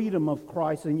freedom of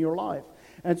Christ in your life.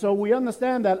 And so we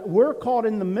understand that we're caught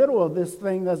in the middle of this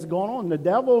thing that's going on. The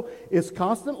devil is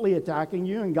constantly attacking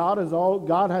you, and God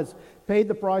has paid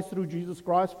the price through Jesus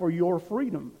Christ for your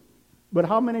freedom. But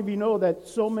how many of you know that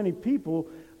so many people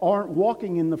aren't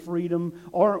walking in the freedom,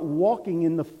 aren't walking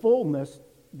in the fullness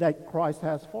that Christ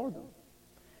has for them?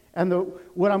 And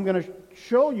what I'm going to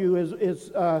show you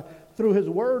is through His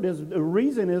Word, is the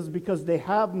reason is because they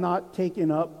have not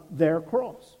taken up their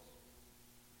cross.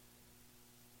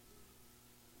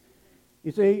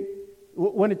 You see,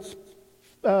 when it's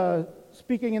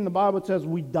speaking in the Bible, it says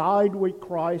we died with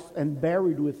Christ and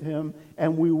buried with Him,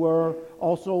 and we were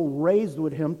also raised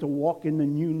with Him to walk in the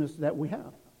newness that we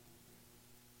have.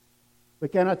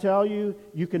 But can I tell you,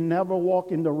 you can never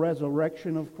walk in the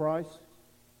resurrection of Christ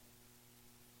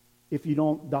if you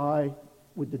don't die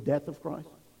with the death of Christ.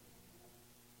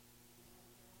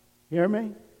 Hear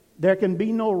me? There can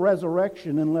be no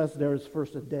resurrection unless there is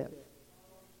first a death.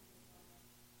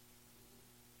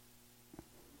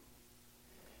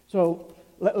 So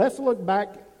let's look back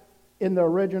in the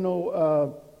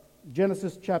original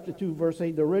Genesis chapter 2, verse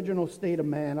 8, the original state of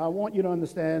man. I want you to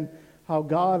understand how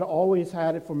God always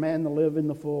had it for man to live in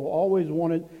the full, always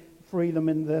wanted freedom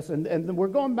in this. And we're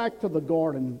going back to the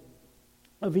Garden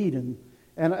of Eden.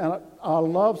 And I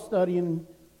love studying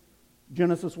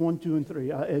Genesis 1, 2, and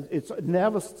 3. It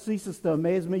never ceases to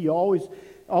amaze me. God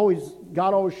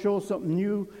always shows something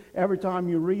new every time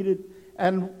you read it.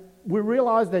 And we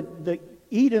realize that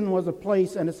Eden was a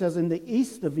place, and it says in the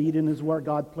east of Eden is where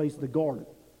God placed the garden.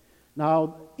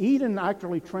 Now, Eden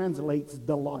actually translates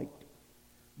delight.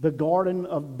 The garden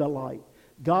of delight.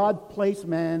 God placed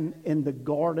man in the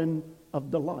garden of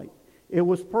delight. It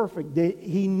was perfect.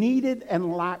 He needed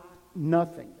and lacked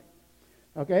nothing.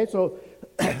 Okay, so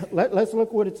let's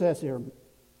look what it says here.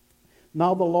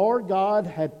 Now the Lord God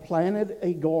had planted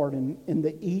a garden in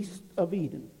the east of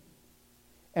Eden,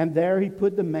 and there He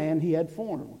put the man He had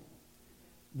formed.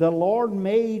 The Lord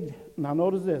made, now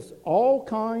notice this, all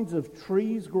kinds of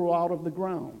trees grow out of the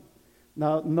ground.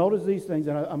 Now notice these things,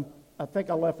 and I think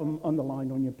I left them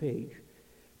underlined on your page.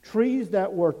 Trees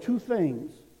that were two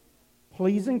things,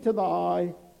 pleasing to the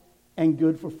eye and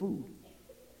good for food.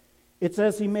 It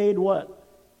says He made what?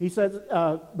 He says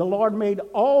the Lord made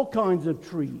all kinds of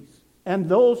trees. And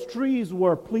those trees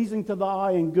were pleasing to the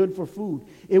eye and good for food.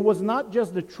 It was not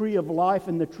just the tree of life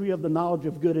and the tree of the knowledge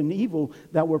of good and evil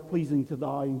that were pleasing to the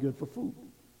eye and good for food.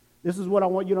 This is what I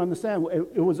want you to understand.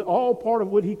 It was all part of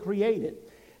what He created.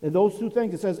 And those two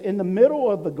things, it says, in the middle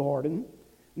of the garden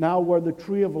now were the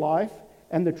tree of life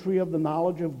and the tree of the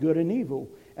knowledge of good and evil.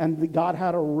 And God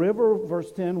had a river,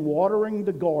 verse 10, watering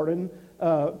the garden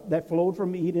that flowed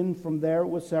from Eden. From there it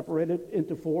was separated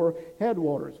into 4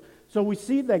 headwaters. So we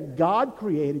see that God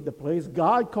created the place.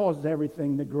 God caused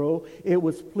everything to grow. It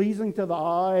was pleasing to the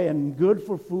eye and good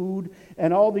for food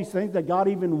and all these things, that God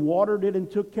even watered it and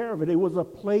took care of it. It was a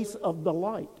place of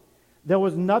delight. There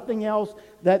was nothing else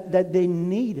that they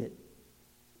needed.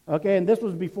 Okay, and this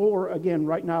was before, again,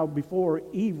 right now, before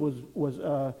Eve was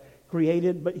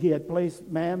created, but he had placed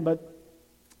man. But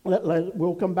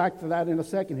we'll come back to that in a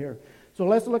second here. So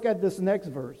let's look at this next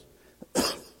verse.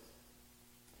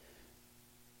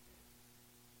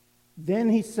 Then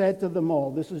he said to them all,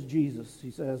 this is Jesus,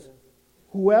 he says,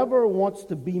 whoever wants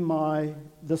to be my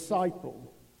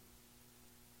disciple,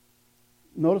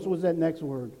 notice what's that next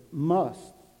word,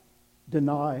 must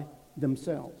deny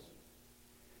themselves.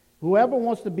 Whoever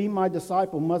wants to be my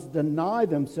disciple must deny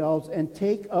themselves and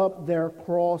take up their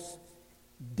cross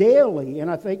daily.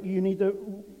 And I think you need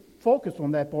to focus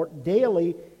on that part,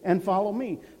 daily, and follow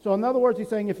me. So in other words, he's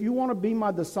saying, if you want to be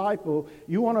my disciple,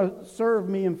 you want to serve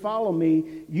me and follow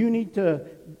me, you need to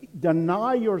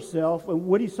deny yourself. And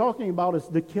what he's talking about is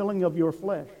the killing of your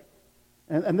flesh.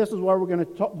 And this is what we're going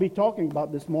to be talking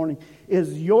about this morning,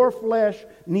 is your flesh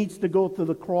needs to go to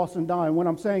the cross and die. And when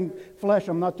I'm saying flesh,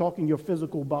 I'm not talking your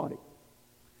physical body.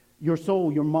 Your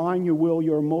soul, your mind, your will,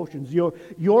 your emotions,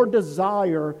 your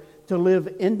desire to live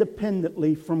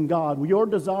independently from God, your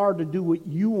desire to do what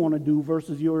you want to do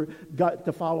versus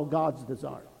to follow God's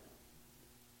desire.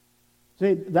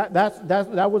 See,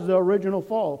 that was the original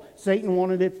fall. Satan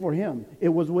wanted it for him. It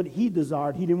was what he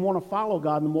desired. He didn't want to follow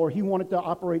God anymore. He wanted to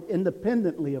operate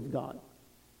independently of God.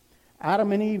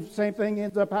 Adam and Eve, same thing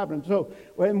ends up happening. So,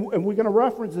 and we're going to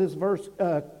reference this verse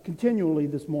continually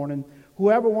this morning.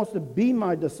 Whoever wants to be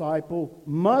my disciple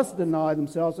must deny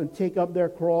themselves and take up their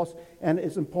cross. And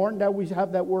it's important that we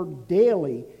have that word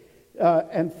daily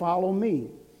and follow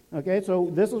me. Okay, so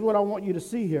this is what I want you to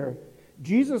see here.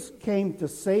 Jesus came to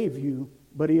save you,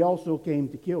 but he also came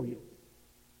to kill you.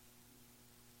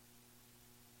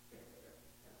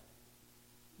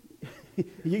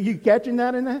 You catching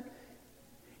that in that?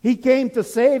 He came to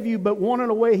save you, but one of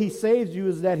the ways he saves you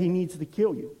is that he needs to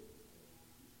kill you.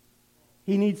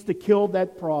 He needs to kill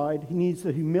that pride. He needs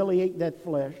to humiliate that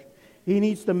flesh. He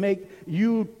needs to make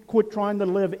you quit trying to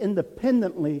live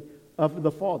independently of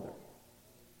the Father.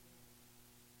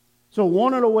 So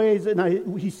one of the ways,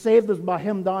 and he saved us by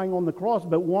him dying on the cross,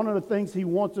 but one of the things he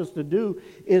wants us to do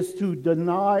is to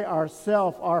deny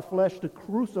ourselves, our flesh, to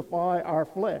crucify our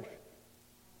flesh.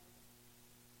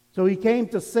 So he came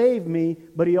to save me,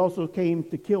 but he also came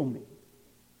to kill me.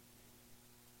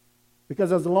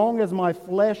 Because as long as my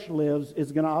flesh lives,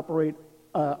 it's going to operate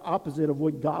opposite of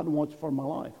what God wants for my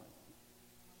life.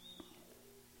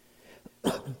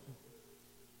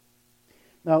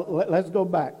 Now, let's go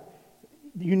back.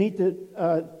 You need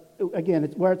to, again,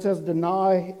 it's where it says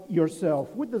deny yourself.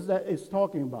 What does that is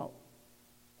talking about?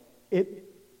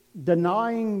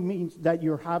 Denying means that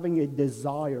you're having a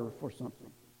desire for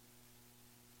something.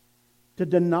 To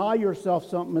deny yourself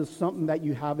something is something that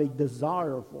you have a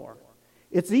desire for.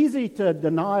 It's easy to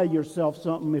deny yourself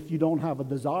something if you don't have a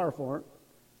desire for it,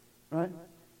 right?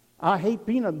 I hate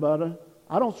peanut butter.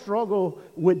 I don't struggle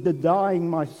with denying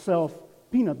myself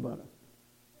peanut butter.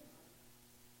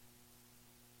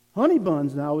 Honey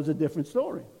buns now is a different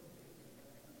story.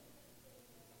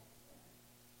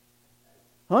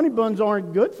 Honey buns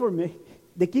aren't good for me.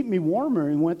 They keep me warmer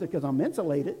in winter because I'm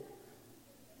insulated.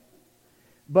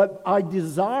 But I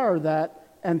desire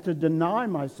that, and to deny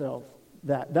myself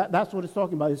that's what it's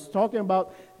talking about. It's talking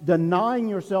about denying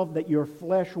yourself that your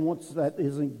flesh wants that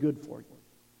isn't good for you.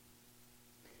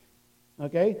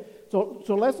 Okay? So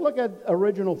let's look at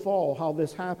original fall, how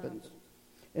this happens.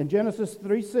 In Genesis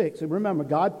 3:6, and remember,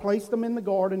 God placed them in the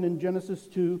garden in Genesis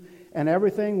 2, and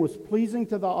everything was pleasing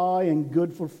to the eye and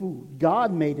good for food.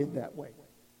 God made it that way.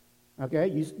 Okay?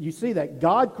 You see that.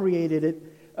 God created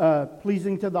it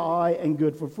pleasing to the eye and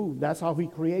good for food. That's how he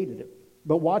created it.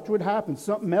 But watch what happens.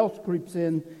 Something else creeps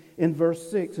in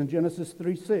verse 6, in Genesis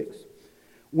 3:6.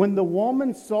 When the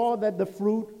woman saw that the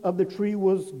fruit of the tree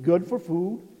was good for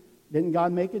food, didn't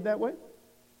God make it that way?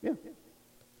 Yeah.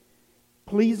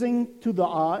 Pleasing to the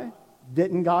eye,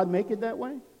 didn't God make it that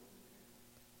way?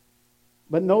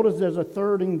 But notice there's a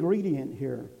third ingredient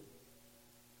here.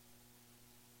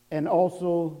 And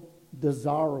also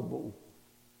desirable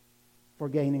for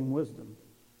gaining wisdom.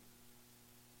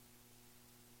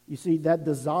 You see, that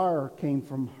desire came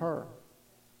from her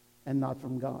and not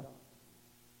from God.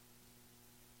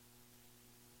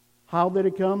 How did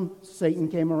it come? Satan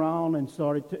came around and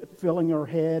started filling her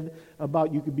head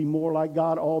about you could be more like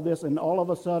God, all this, and all of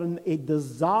a sudden a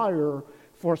desire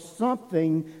for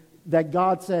something that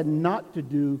God said not to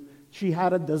do, she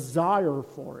had a desire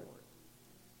for it.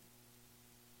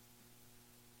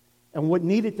 And what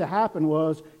needed to happen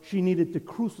was she needed to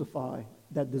crucify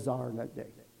that desire that day.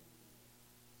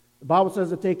 The Bible says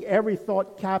to take every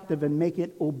thought captive and make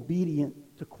it obedient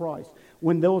to Christ.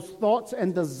 When those thoughts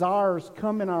and desires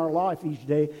come in our life each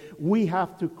day, we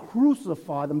have to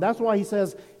crucify them. That's why he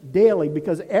says daily,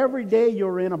 because every day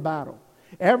you're in a battle.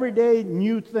 Every day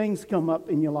new things come up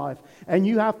in your life. And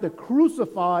you have to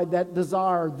crucify that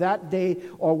desire that day,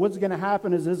 or what's going to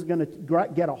happen is it's going to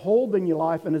get a hold in your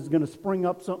life and it's going to spring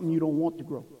up something you don't want to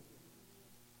grow.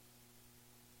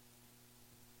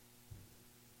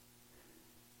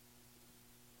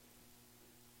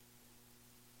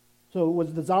 So it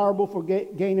was desirable for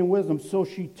gaining wisdom. So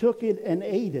she took it and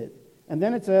ate it. And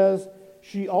then it says,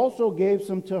 she also gave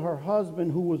some to her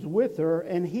husband who was with her,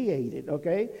 and he ate it.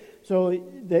 Okay? So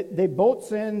they both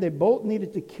sinned. They both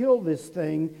needed to kill this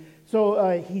thing. So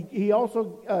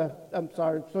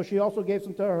So she also gave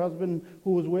some to her husband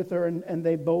who was with her, and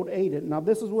they both ate it. Now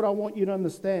this is what I want you to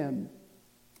understand.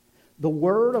 The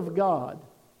Word of God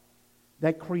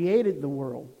that created the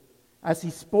world, as He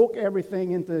spoke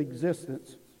everything into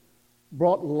existence,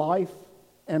 brought life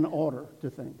and order to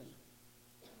things.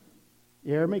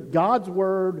 You hear me? God's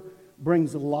Word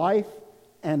brings life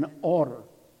and order.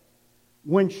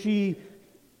 When she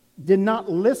did not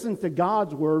listen to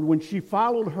God's Word, when she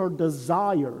followed her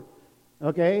desire,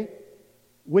 okay,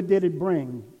 what did it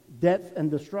bring? Death and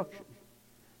destruction.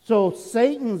 So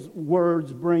Satan's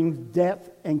words bring death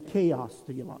and chaos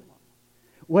to your life.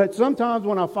 Well, sometimes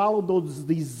when I follow those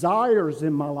desires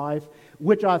in my life,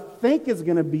 which I think is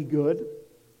going to be good,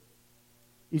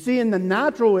 you see, in the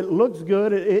natural, it looks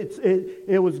good.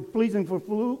 It was pleasing for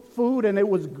food, and it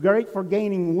was great for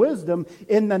gaining wisdom.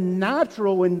 In the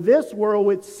natural, in this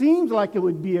world, it seems like it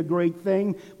would be a great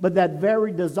thing, but that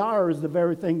very desire is the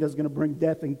very thing that's going to bring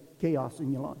death and chaos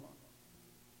in your life.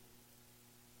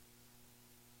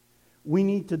 We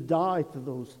need to die to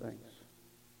those things.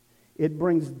 It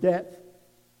brings death.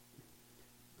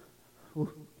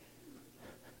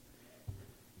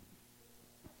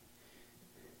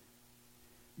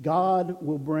 God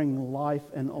will bring life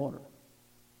and order.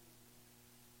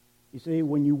 You see,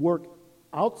 when you work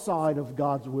outside of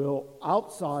God's will,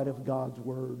 outside of God's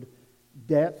Word,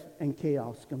 death and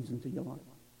chaos comes into your life.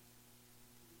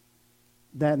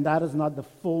 Then that is not the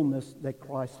fullness that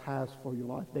Christ has for your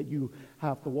life, that you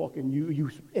have to walk in.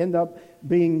 You end up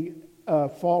being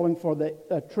falling for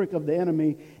the trick of the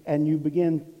enemy, and you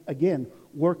begin, again,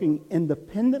 working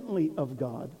independently of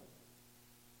God.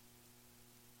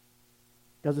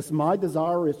 Because it's my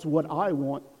desire, it's what I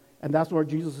want. And that's where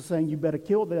Jesus is saying, you better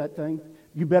kill that thing.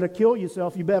 You better kill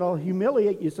yourself. You better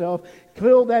humiliate yourself.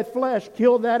 Kill that flesh.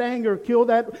 Kill that anger. Kill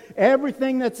that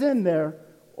everything that's in there.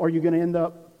 Or you're going to end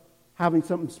up having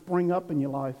something spring up in your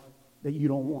life that you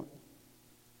don't want.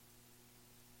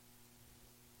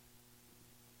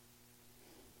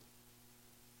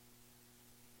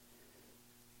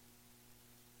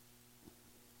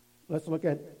 Let's look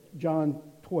at John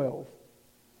 12.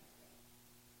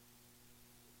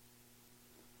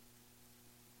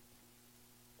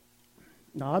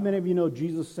 Now, how many of you know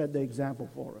Jesus set the example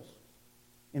for us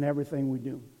in everything we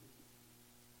do?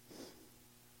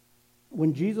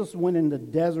 When Jesus went in the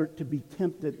desert to be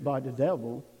tempted by the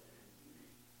devil,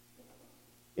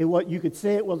 you could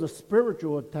say it was a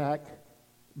spiritual attack,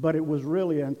 but it was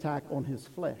really an attack on his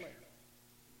flesh.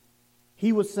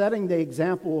 He was setting the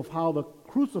example of how to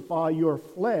crucify your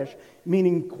flesh,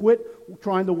 meaning quit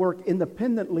trying to work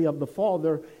independently of the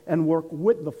Father and work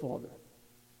with the Father.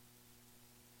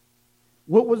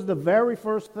 What was the very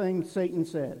first thing Satan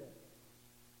said?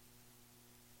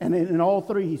 And in all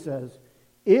three he says,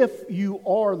 if you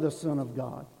are the Son of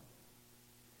God.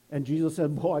 And Jesus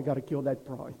said, boy, I got to kill that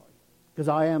pride, because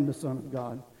I am the Son of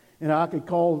God. And I could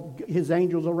call his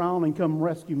angels around and come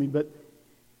rescue me, but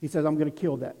he says, I'm going to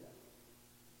kill that.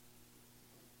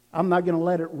 I'm not going to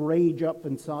let it rage up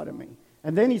inside of me.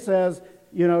 And then he says,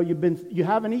 you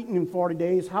haven't eaten in 40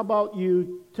 days. How about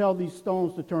you tell these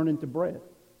stones to turn into bread?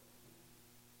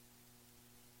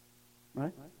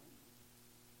 Right?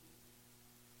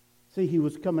 See, he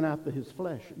was coming after his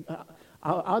flesh.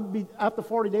 I'd be after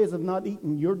 40 days of not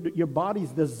eating, your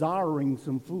body's desiring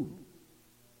some food.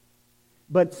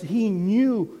 But he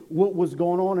knew what was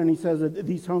going on, and he says,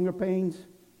 these hunger pains,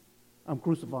 I'm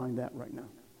crucifying that right now.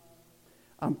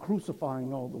 I'm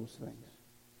crucifying all those things.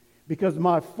 Because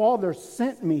my Father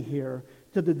sent me here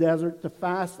to the desert to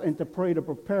fast and to pray, to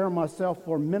prepare myself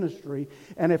for ministry.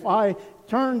 And if I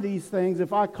turn these things,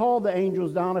 if I call the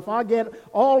angels down, if I get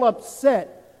all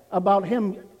upset about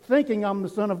him thinking I'm the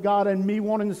Son of God and me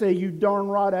wanting to say, you darn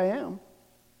right I am,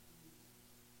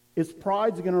 His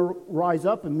pride's going to rise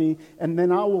up in me, and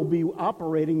then I will be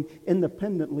operating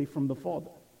independently from the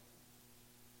Father.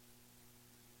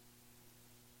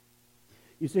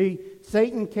 You see,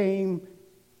 Satan came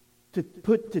to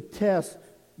put to test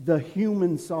the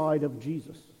human side of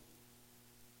Jesus,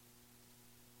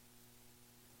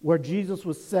 where Jesus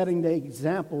was setting the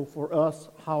example for us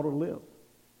how to live,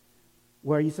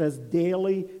 where he says,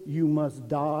 daily you must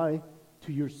die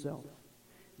to yourself.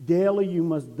 Daily you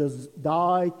must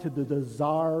die to the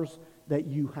desires that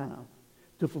you have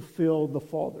to fulfill the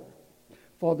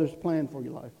Father's plan for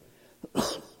your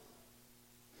life.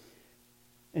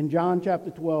 In John chapter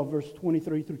 12, verse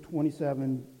 23 through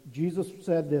 27, Jesus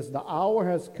said this, "The hour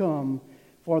has come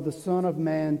for the Son of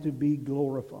Man to be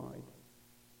glorified."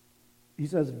 He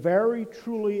says, "Very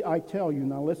truly I tell you,"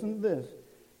 now listen to this,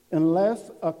 "unless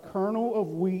a kernel of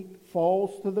wheat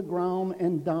falls to the ground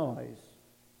and dies,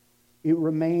 it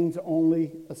remains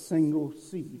only a single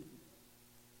seed."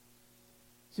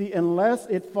 See, unless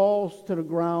it falls to the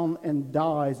ground and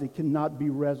dies, it cannot be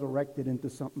resurrected into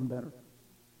something better.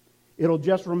 It'll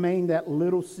just remain that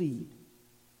little seed.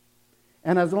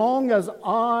 And as long as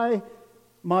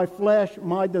my flesh,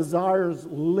 my desires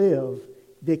live,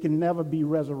 they can never be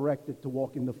resurrected to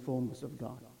walk in the fullness of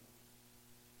God.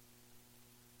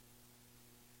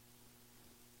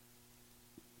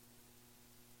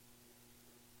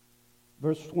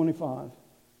 Verse 25.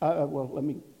 Well, let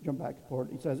me jump back a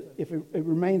part. He says, if it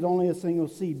remains only a single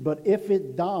seed, but if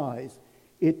it dies,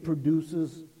 it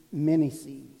produces many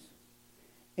seeds.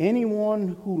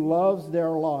 Anyone who loves their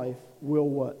life will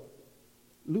what?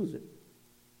 Lose it.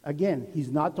 Again, he's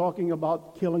not talking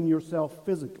about killing yourself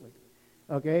physically.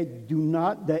 Okay?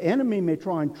 The enemy may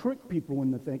try and trick people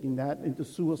into thinking that, into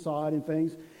suicide and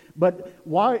things. But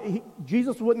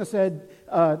Jesus wouldn't have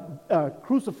said,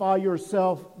 crucify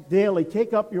yourself daily,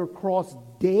 take up your cross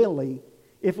daily,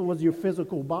 if it was your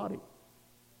physical body.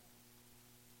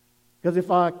 Because if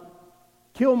I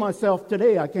kill myself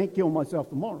today, I can't kill myself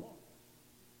tomorrow.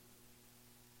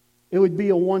 It would be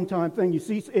a one-time thing. You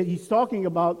see, he's talking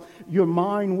about your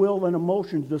mind, will, and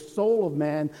emotions, the soul of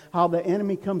man, how the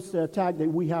enemy comes to attack, that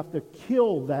we have to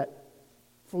kill that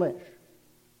flesh.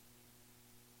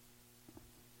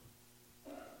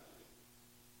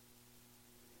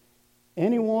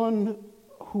 Anyone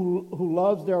who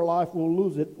loves their life will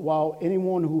lose it, while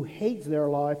anyone who hates their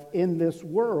life in this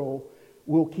world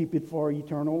will keep it for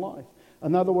eternal life.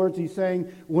 In other words, he's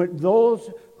saying, when those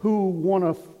who want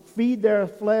to feed their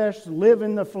flesh, live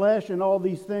in the flesh, and all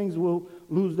these things will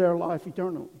lose their life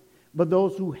eternally. But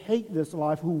those who hate this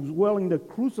life, who's willing to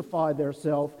crucify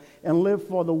themselves and live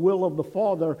for the will of the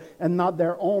Father and not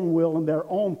their own will and their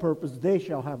own purpose, they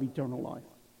shall have eternal life.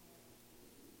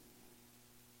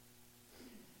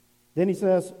 Then he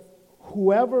says,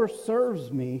 whoever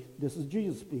serves me, this is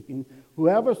Jesus speaking,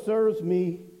 whoever serves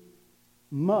me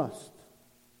must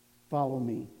follow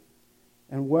me.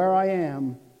 And where I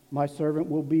am, my servant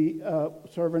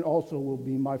also will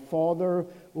be. My Father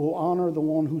will honor the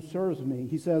one who serves me.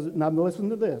 He says, now listen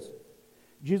to this.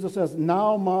 Jesus says,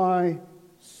 now my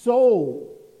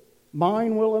soul,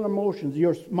 mind, will, and emotions,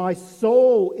 my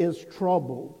soul is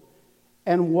troubled.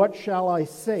 And what shall I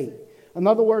say? In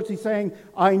other words, he's saying,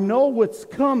 I know what's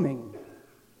coming.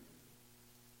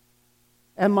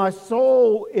 And my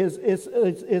soul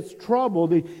is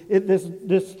troubled.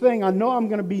 This thing, I know I'm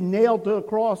going to be nailed to a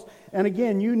cross. And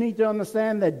again, you need to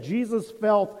understand that Jesus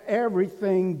felt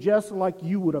everything just like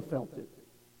you would have felt it.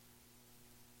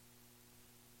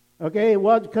 Okay, it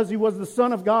was because he was the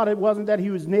Son of God. It wasn't that he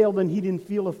was nailed and he didn't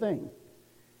feel a thing.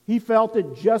 He felt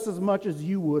it just as much as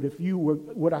you would if you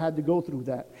would have had to go through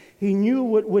that. He knew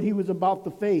what he was about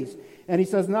to face. And he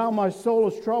says, now my soul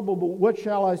is troubled, but what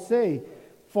shall I say?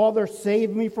 Father,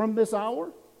 save me from this hour?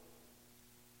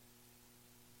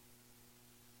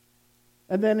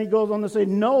 And then he goes on to say,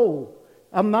 no,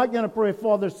 I'm not going to pray,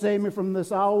 Father, save me from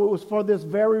this hour. It was for this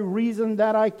very reason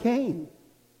that I came.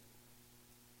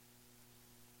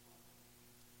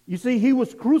 You see, he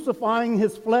was crucifying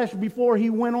his flesh before he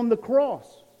went on the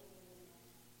cross.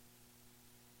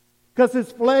 Because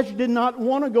his flesh did not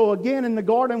want to go again in the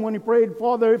garden when he prayed,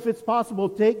 Father, if it's possible,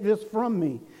 take this from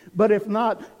me. But if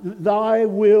not, thy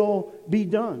will be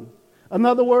done. In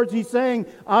other words, he's saying,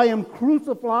 I am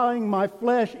crucifying my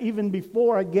flesh even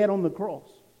before I get on the cross.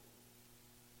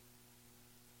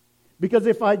 Because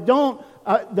if I don't,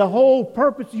 the whole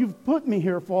purpose you've put me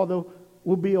here, Father,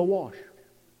 will be awash.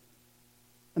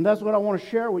 And that's what I want to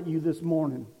share with you this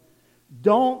morning.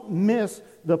 Don't miss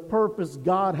the purpose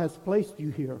God has placed you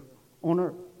here on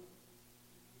earth.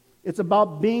 It's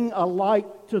about being a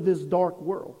light to this dark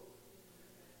world.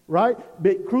 right?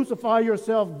 But crucify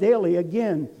yourself daily.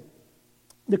 Again,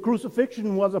 the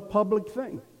crucifixion was a public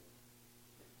thing.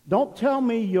 Don't tell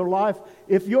me your life,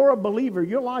 if you're a believer,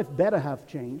 your life better have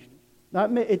changed. Now,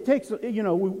 it takes,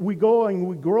 we go and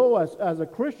we grow as a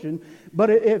Christian, but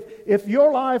if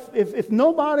your life, if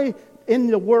nobody in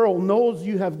the world knows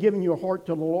you have given your heart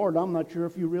to the Lord, I'm not sure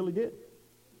if you really did.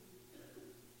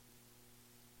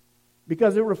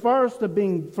 Because it refers to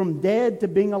being from dead to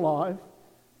being alive.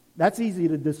 That's easy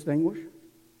to distinguish.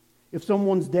 If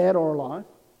someone's dead or alive.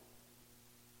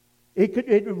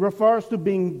 It refers to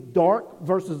being dark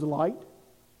versus light.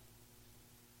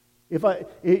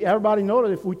 Everybody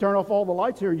notice if we turn off all the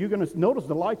lights here, you're going to notice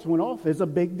the lights went off. There's a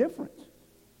big difference.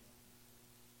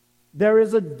 There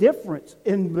is a difference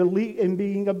in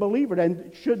being a believer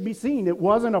and should be seen. It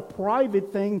wasn't a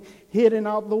private thing hidden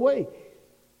out of the way.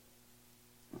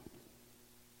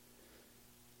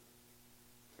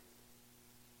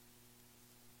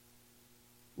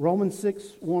 Romans 6,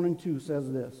 1 and 2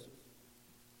 says this.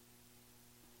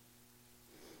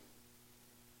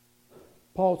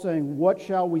 Paul saying, what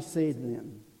shall we say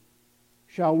then?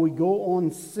 Shall we go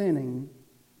on sinning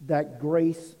that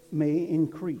grace may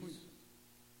increase?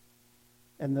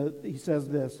 And he says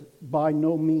this, by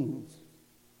no means.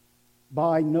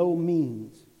 By no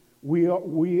means. We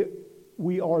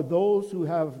are those who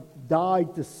have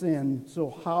died to sin, so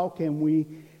how can we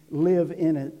live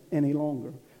in it any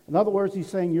longer? In other words, he's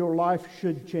saying your life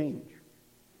should change.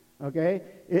 Okay?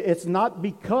 It's not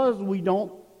because we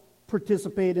don't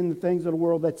participate in the things of the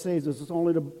world that saves us. It's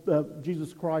only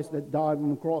Jesus Christ that died on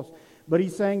the cross. But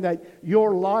he's saying that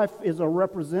your life is a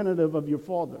representative of your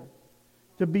Father.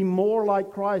 To be more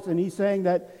like Christ. And he's saying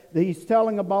that he's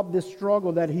telling about this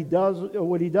struggle that he does,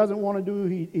 what he doesn't want to do,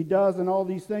 he does, and all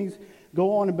these things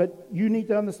go on. But you need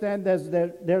to understand there's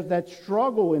that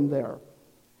struggle in there.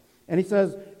 And he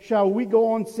says, shall we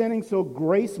go on sinning so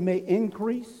grace may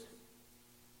increase?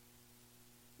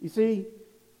 You see,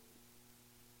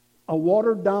 a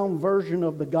watered-down version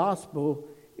of the gospel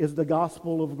is the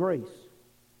gospel of grace.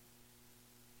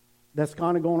 That's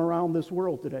kind of going around this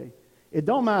world today. It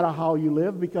don't matter how you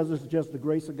live because it's just the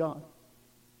grace of God.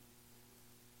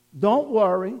 Don't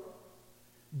worry.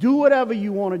 Do whatever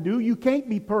you want to do. You can't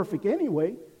be perfect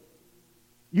anyway.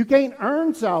 You can't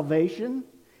earn salvation.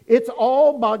 It's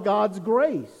all by God's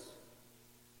grace.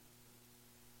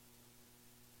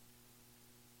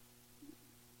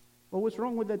 Well, what's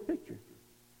wrong with that picture?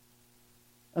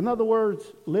 In other words,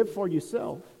 live for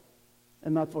yourself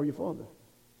and not for your Father.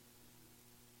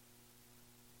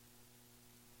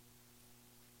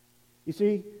 You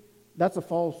see, that's a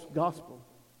false gospel.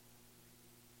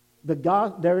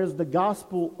 There is the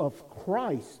gospel of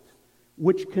Christ,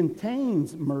 which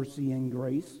contains mercy and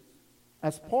grace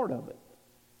as part of it.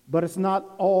 But it's not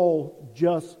all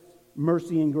just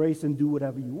mercy and grace and do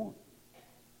whatever you want.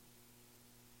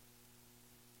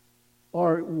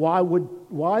 Or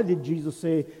why did Jesus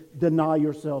say, deny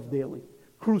yourself daily?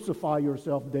 Crucify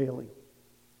yourself daily.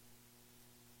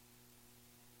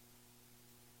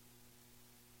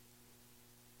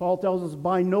 Paul tells us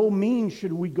by no means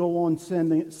should we go on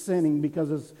sinning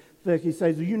because he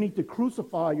says you need to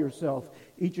crucify yourself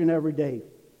each and every day.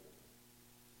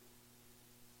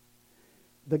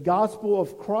 The gospel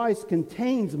of Christ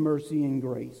contains mercy and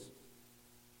grace.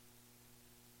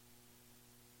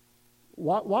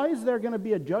 Why is there going to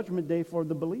be a judgment day for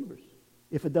the believers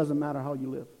if it doesn't matter how you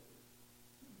live?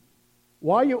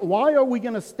 Why are we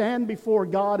going to stand before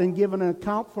God and give an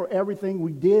account for everything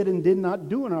we did and did not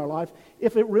do in our life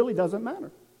if it really doesn't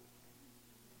matter?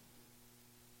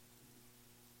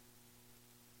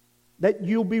 That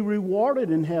you'll be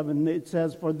rewarded in heaven, it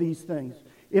says, for these things,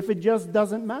 if it just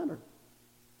doesn't matter.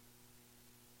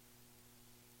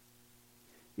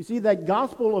 You see, that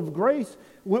gospel of grace,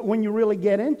 when you really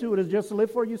get into it, is just to live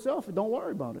for yourself and don't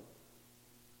worry about it.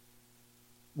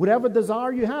 Whatever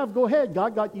desire you have, go ahead.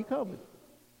 God got you covered.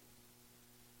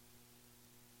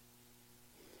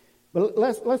 But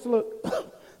let's look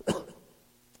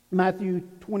Matthew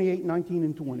 28, 19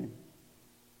 and 20.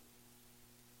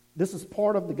 This is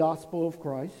part of the gospel of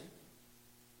Christ,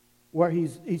 where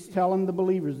he's telling the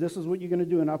believers, this is what you're going to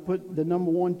do. And I put the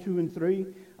number 1, 2, and 3.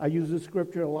 I use this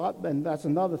scripture a lot, and that's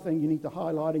another thing you need to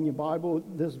highlight in your Bible,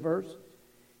 this verse.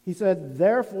 He said,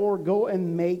 therefore go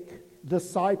and make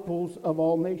disciples of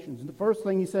all nations. The first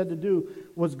thing he said to do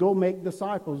was go make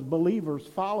disciples, believers,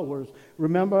 followers.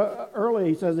 Remember earlier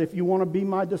he says, if you want to be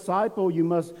my disciple, you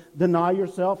must deny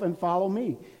yourself and follow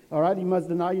me. All right, you must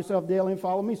deny yourself daily and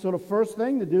follow me. So the first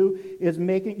thing to do is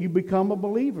you become a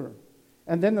believer.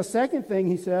 And then the second thing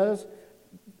he says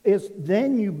is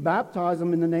then you baptize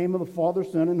them in the name of the Father,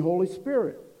 Son, and Holy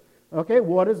Spirit. Okay,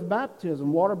 what is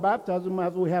baptism? Water baptism,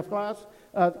 as we have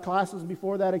classes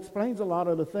before that, explains a lot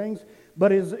of the things.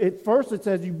 But first it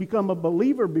says you become a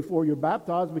believer before you're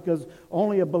baptized, because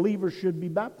only a believer should be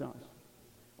baptized.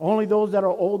 Only those that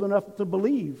are old enough to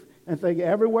believe. And think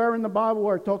everywhere in the Bible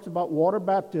where it talks about water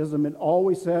baptism, it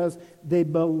always says they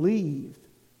believed,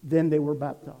 then they were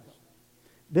baptized.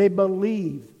 They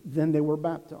believed, then they were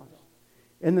baptized.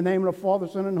 In the name of the Father,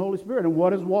 Son, and Holy Spirit. And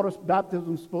what is water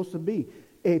baptism supposed to be?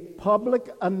 A public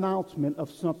announcement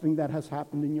of something that has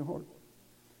happened in your heart.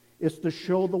 It's to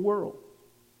show the world.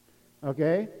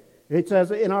 Okay? It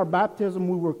says in our baptism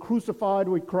we were crucified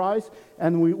with Christ,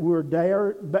 and we were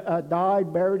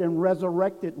died, buried, and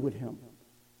resurrected with Him.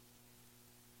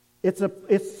 It's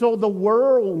so the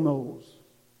world knows.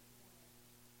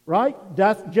 Right?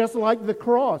 That's just like the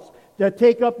cross. That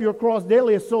take up your cross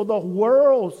daily is so the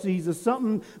world sees. It's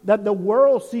something that the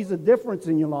world sees a difference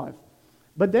in your life.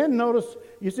 But then notice,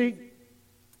 you see,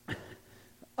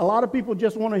 a lot of people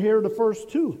just want to hear the first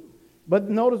two. But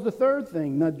notice the third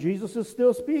thing. Now, Jesus is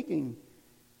still speaking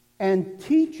and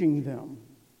teaching them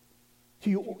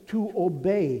to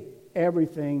obey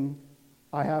everything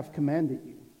I have commanded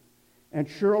you. And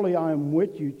surely I am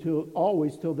with you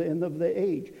always till the end of the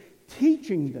age.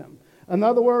 Teaching them. In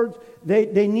other words,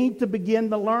 they need to begin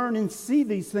to learn and see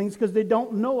these things because they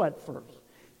don't know at first.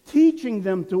 Teaching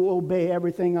them to obey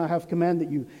everything I have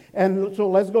commanded you. And so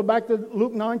let's go back to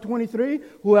Luke 9:23.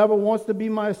 Whoever wants to be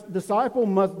my disciple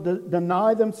must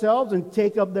deny themselves and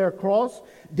take up their cross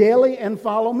daily and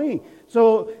follow me.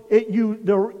 So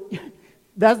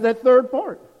that's that third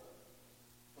part.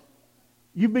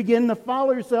 You begin to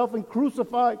follow yourself and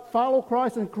follow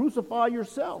Christ and crucify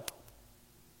yourself.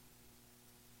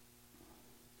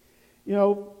 You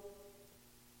know,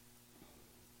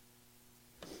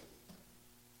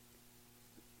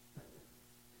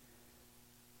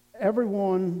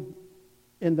 everyone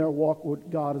in their walk with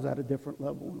God is at a different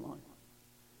level in life.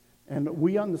 And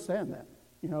we understand that.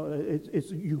 You know,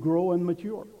 it's you grow and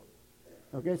mature.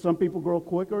 Okay, some people grow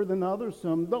quicker than others,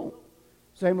 some don't.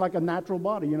 Same like a natural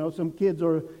body. You know, some kids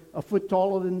are a foot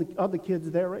taller than the other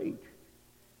kids their age.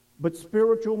 But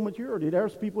spiritual maturity,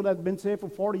 there's people that have been saved for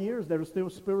 40 years that are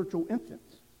still spiritual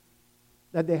infants,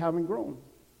 that they haven't grown.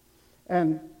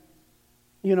 And,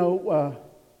 you know,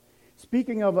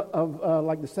 speaking of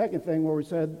like the second thing where we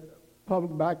said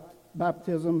public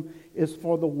baptism is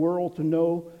for the world to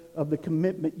know of the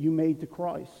commitment you made to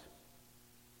Christ.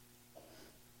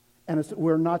 And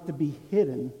we're not to be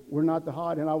hidden. We're not to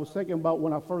hide. And I was thinking about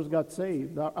when I first got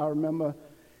saved. I remember,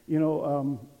 you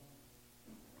know,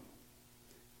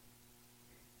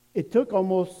 it took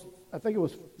almost, I think it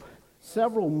was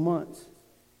several months,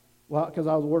 well, because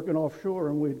I was working offshore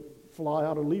and we'd fly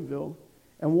out of Leeville.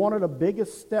 And one of the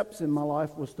biggest steps in my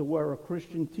life was to wear a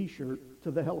Christian T-shirt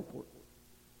to the heliport.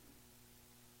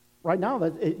 Right now,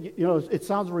 it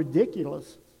sounds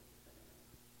ridiculous.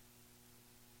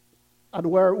 I'd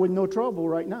wear it with no trouble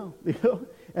right now, you know?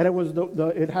 And it was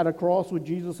it had a cross with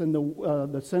Jesus and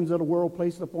the sins of the world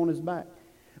placed upon His back.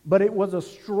 But it was a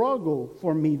struggle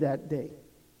for me that day.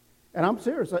 And I'm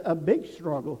serious, a big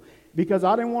struggle. Because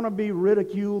I didn't want to be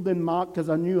ridiculed and mocked because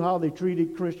I knew how they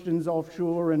treated Christians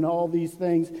offshore and all these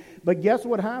things. But guess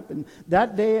what happened?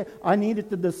 That day I needed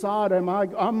to decide, am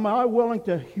I willing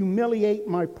to humiliate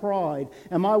my pride?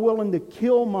 Am I willing to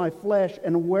kill my flesh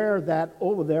and wear that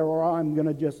over there, or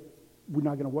we're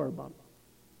not going to worry about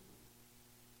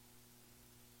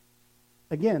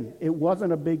it? Again, it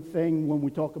wasn't a big thing when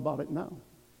we talk about it now.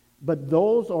 But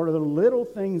those are the little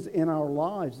things in our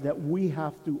lives that we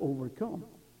have to overcome.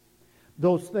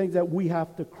 Those things that we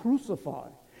have to crucify.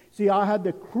 See, I had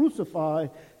to crucify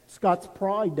Scott's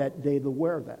pride that day to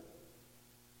wear that.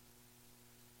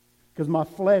 Because my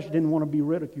flesh didn't want to be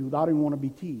ridiculed. I didn't want to be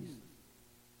teased.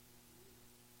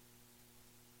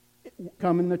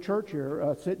 Coming to church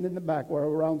here, sitting in the back where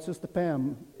around Sister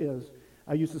Pam is,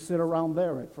 I used to sit around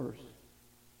there at first.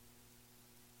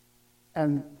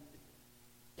 And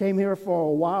came here for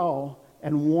a while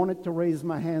and wanted to raise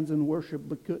my hands in worship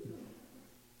but couldn't.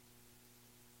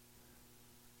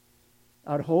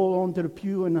 I'd hold on to the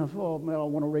pew and I thought, oh man, I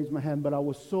want to raise my hand. But I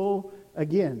was so,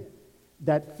 again,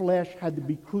 that flesh had to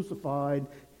be crucified.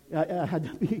 I had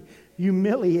to be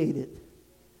humiliated.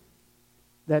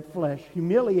 That flesh,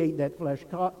 humiliate that flesh.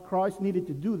 Christ needed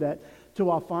to do that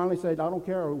till I finally said, I don't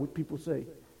care what people say.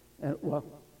 And well,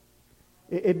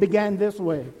 it began this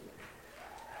way.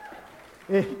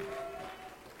 It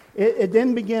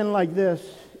didn't begin like this.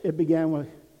 It began with...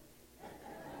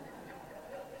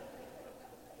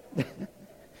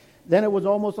 Then it was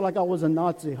almost like I was a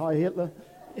Nazi, Hitler.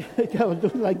 I was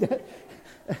doing like that.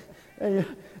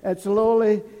 And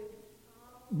slowly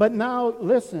but now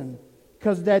listen,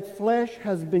 because that flesh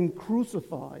has been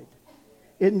crucified,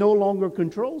 it no longer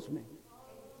controls me.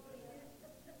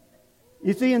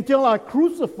 You see, until I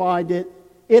crucified it,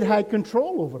 it had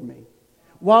control over me.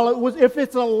 While it was, if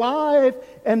it's alive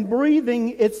and breathing,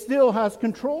 it still has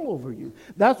control over you.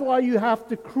 That's why you have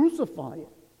to crucify it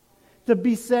to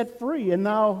be set free. And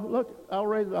now, look, I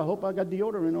hope I got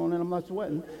deodorant on and I'm not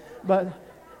sweating. But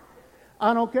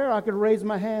I don't care. I could raise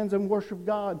my hands and worship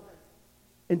God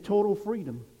in total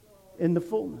freedom, in the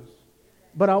fullness.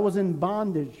 But I was in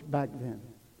bondage back then,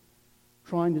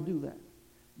 trying to do that.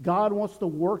 God wants to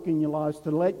work in your lives to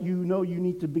let you know you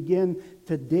need to begin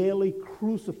to daily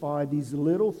crucify these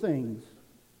little things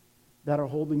that are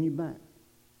holding you back.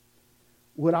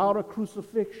 Without a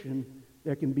crucifixion,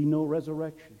 there can be no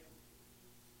resurrection.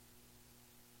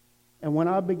 And when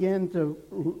I began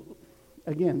to,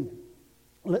 again,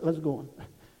 let's go on.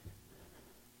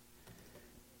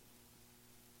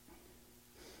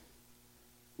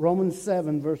 Romans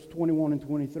 7, verse 21 and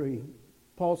 23.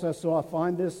 Paul says, so I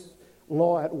find this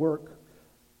law at work.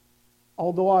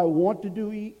 Although I want to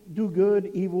do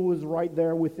good, evil is right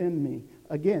there within me.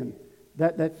 Again,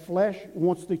 that flesh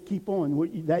wants to keep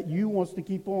on. That you wants to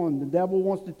keep on. The devil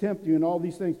wants to tempt you and all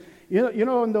these things. You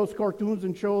know in those cartoons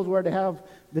and shows where they have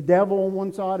the devil on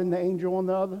one side and the angel on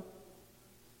the other?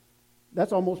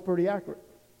 That's almost pretty accurate.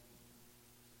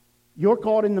 You're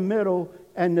caught in the middle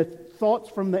and the thoughts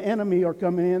from the enemy are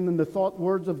coming in and the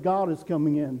words of God is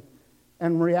coming in.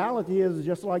 And reality is,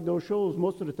 just like those shows,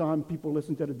 most of the time people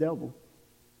listen to the devil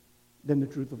than the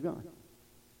truth of God.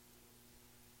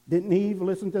 Didn't Eve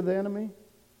listen to the enemy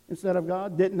instead of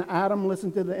God? Didn't Adam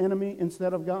listen to the enemy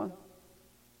instead of God?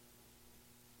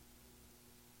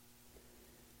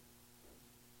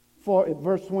 For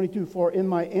verse 22, for in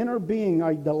my inner being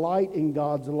I delight in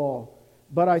God's law,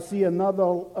 but I see another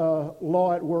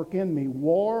law at work in me,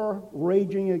 war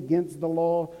raging against the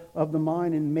law of the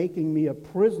mind and making me a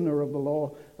prisoner of the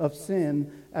law of sin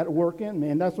at work in me.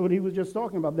 And that's what he was just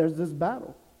talking about. There's this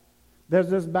battle. There's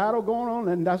this battle going on,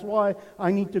 and that's why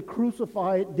I need to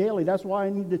crucify it daily. That's why I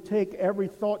need to take every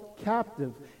thought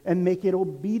captive and make it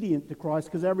obedient to Christ,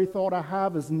 because every thought I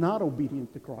have is not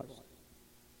obedient to Christ.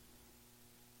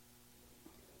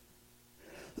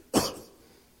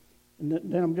 And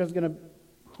then I'm just going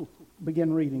to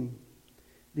begin reading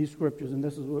these scriptures, and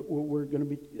this is what we're going to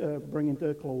be bringing to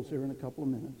a close here in a couple of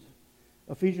minutes.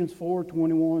 Ephesians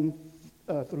 4:21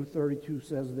 through 32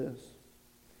 says this.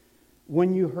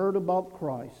 When you heard about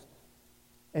Christ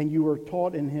and you were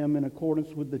taught in him in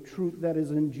accordance with the truth that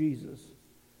is in Jesus,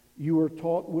 you were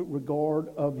taught with regard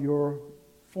of your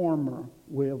former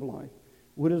way of life.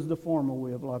 What is the former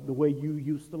way of life? The way you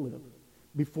used to live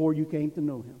before you came to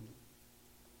know him.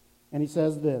 And he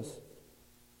says this,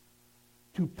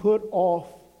 to put off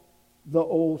the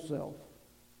old self.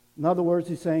 In other words,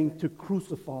 he's saying to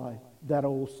crucify that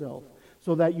old self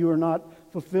so that you are not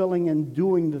fulfilling and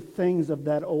doing the things of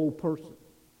that old person.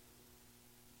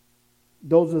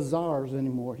 Those desires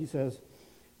anymore, he says,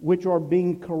 which are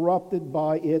being corrupted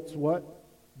by its what?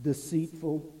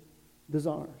 Deceitful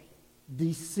desires.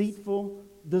 Deceitful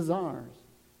desires.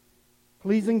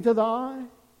 Pleasing to the eye,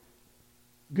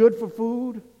 good for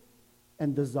food,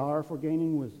 and desire for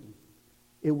gaining wisdom.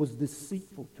 It was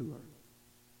deceitful to her.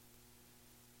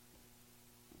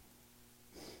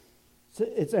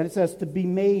 And it says to be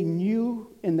made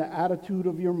new in the attitude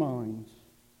of your minds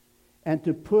and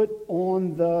to put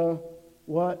on the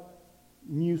what?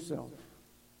 New self.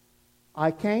 I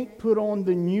can't put on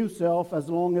the new self as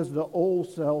long as the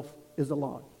old self is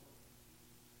alive.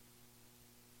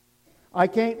 I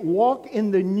can't walk in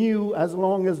the new as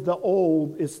long as the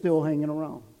old is still hanging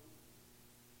around.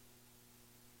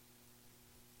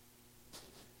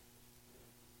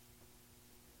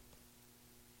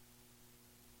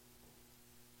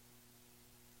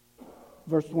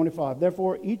 Verse 25,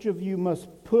 therefore each of you must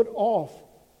put off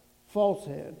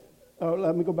falsehood.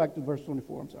 Let me go back to verse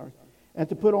 24, I'm sorry. And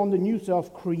to put on the new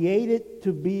self, created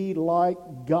to be like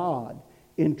God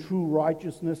in true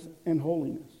righteousness and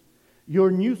holiness.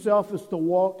 Your new self is to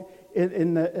walk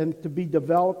and to be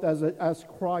developed as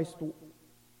Christ,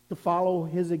 to follow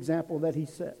his example that he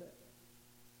set.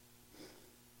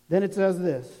 Then it says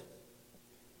this,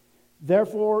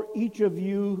 therefore each of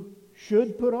you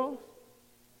should put off,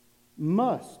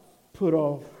 must put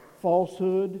off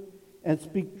falsehood and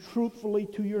speak truthfully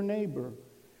to your neighbor,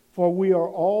 for we are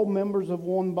all members of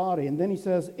one body. And then he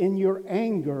says, in your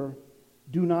anger,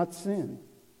 do not sin.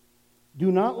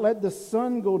 Do not let the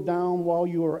sun go down while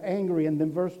you are angry. And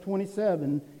then verse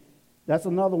 27, that's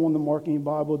another one to mark in your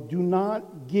Bible. Do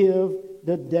not give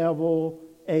the devil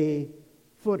a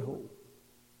foothold.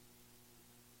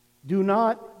 Do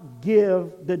not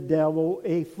give the devil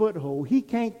a foothold. He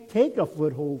can't take a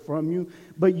foothold from you,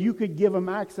 but you could give him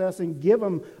access and give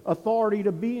him authority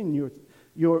to be in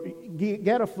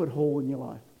get a foothold in your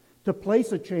life, to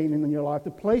place a chain in your life,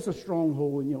 to place a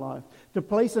stronghold in your life, to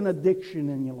place an addiction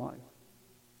in your life.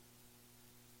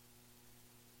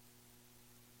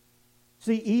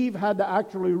 See, Eve had to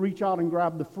actually reach out and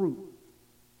grab the fruit.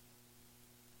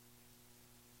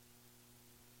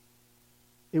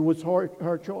 It was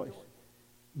her choice.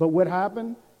 But what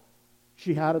happened?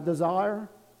 She had a desire,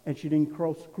 and she didn't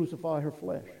crucify her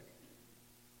flesh.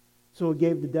 So it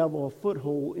gave the devil a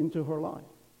foothold into her life.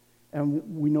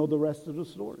 And we know the rest of the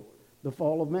story. The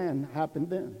fall of man happened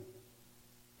then.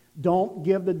 Don't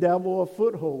give the devil a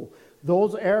foothold.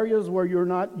 Those areas where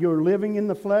you're living in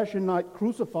the flesh and not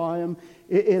crucify him,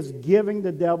 it is giving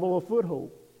the devil a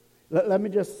foothold. Let me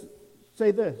just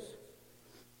say this.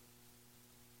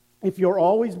 If you're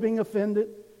always being offended,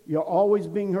 you're always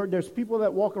being hurt. There's people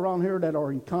that walk around here that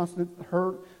are in constant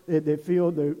hurt. They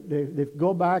feel they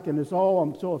go back and it's, oh,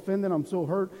 I'm so offended, I'm so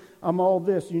hurt, I'm all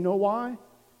this. You know why?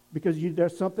 Because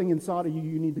there's something inside of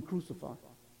you need to crucify.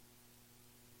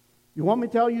 You want me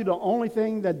to tell you the only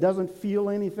thing that doesn't feel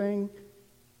anything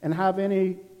and have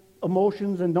any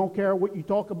emotions and don't care what you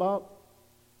talk about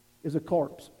is a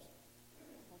corpse.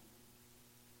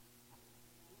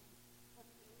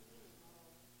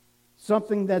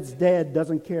 Something that's dead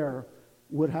doesn't care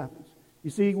what happens. You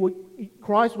see,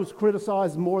 Christ was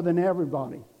criticized more than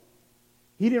everybody.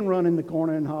 He didn't run in the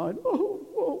corner and hide.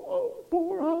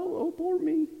 Poor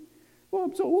me. Oh,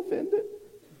 I'm so offended.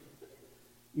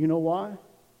 You know why?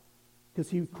 Because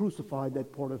he crucified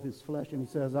that part of his flesh, and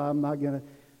he says, I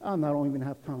don't even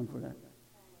have time for that.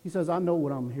 He says, I know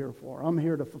what I'm here for. I'm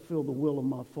here to fulfill the will of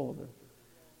my Father.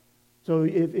 So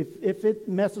if it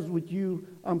messes with you,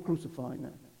 I'm crucifying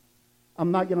that.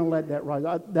 I'm not going to let that rise.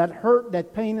 That hurt,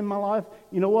 that pain in my life,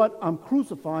 you know what? I'm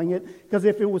crucifying it, because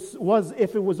if it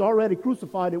was already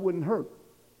crucified, it wouldn't hurt.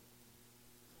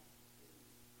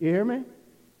 You hear me?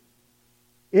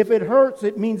 If it hurts,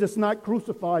 it means it's not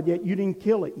crucified yet. You didn't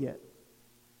kill it yet.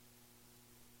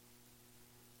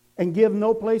 And give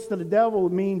no place to the devil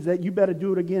means that you better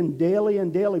do it again daily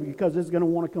and daily, because it's going to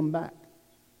want to come back.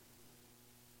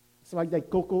 It's like that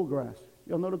cocoa grass.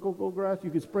 Y'all know the cocoa grass? You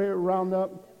can spray it around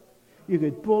up. You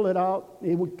could pull it out.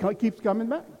 It keeps coming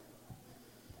back.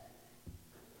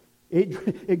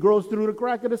 It grows through the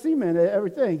crack of the cement,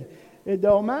 everything. It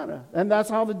don't matter. And that's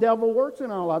how the devil works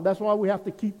in our life. That's why we have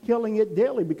to keep killing it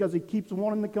daily, because it keeps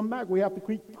wanting to come back. We have to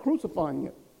keep crucifying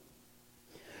it.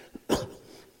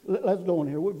 Let's go on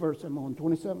here. What verse am I on?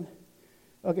 27?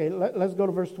 Okay, let's go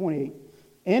to verse 28.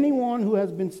 Anyone who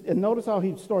has been, and notice how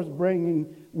he starts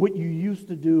bringing what you used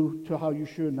to do to how you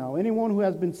should now. Anyone who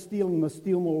has been stealing must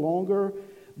steal no longer,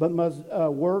 but must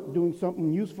work doing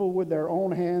something useful with their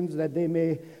own hands, that they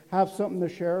may have something to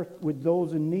share with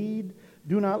those in need.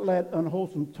 Do not let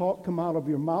unwholesome talk come out of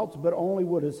your mouths, but only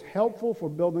what is helpful for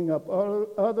building up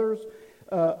others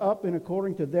up in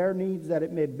according to their needs, that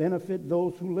it may benefit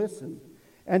those who listen.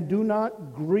 And do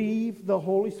not grieve the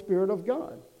Holy Spirit of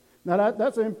God. Now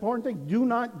that's an important thing. Do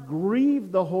not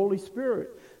grieve the Holy Spirit.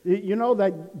 You know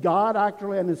that God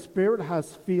actually and His Spirit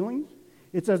has feelings.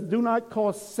 It says, do not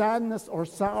cause sadness or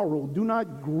sorrow. Do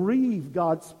not grieve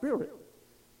God's Spirit.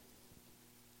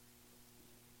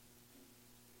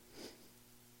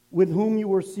 With whom you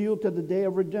were sealed to the day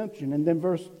of redemption. And then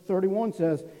verse 31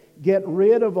 says, get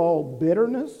rid of all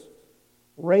bitterness,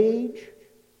 rage,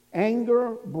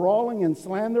 anger, brawling, and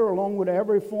slander, along with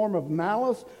every form of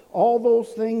malice. All those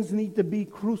things need to be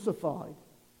crucified.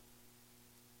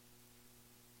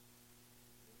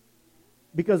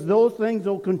 Because those things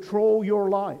will control your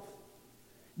life.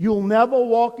 You'll never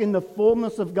walk in the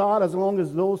fullness of God as long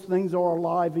as those things are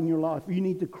alive in your life. You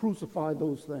need to crucify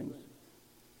those things.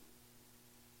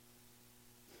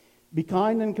 Be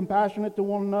kind and compassionate to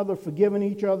one another, forgiving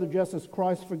each other just as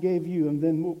Christ forgave you. And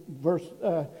then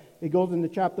it goes into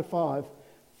chapter 5.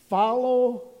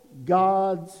 Follow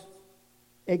God's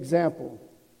example.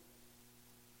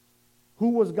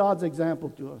 Who was God's example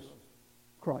to us?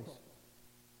 Christ.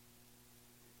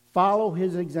 Follow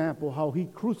His example, how He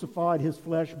crucified His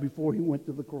flesh before He went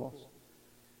to the cross.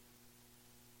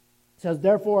 It says,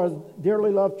 therefore, as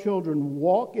dearly loved children,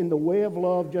 walk in the way of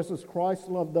love just as Christ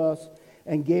loved us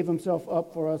and gave Himself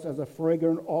up for us as a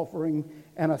fragrant offering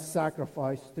and a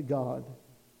sacrifice to God.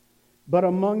 But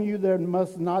among you there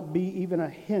must not be even a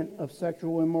hint of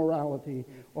sexual immorality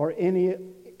or any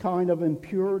kind of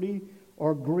impurity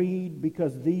or greed,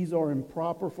 because these are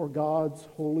improper for God's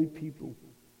holy people.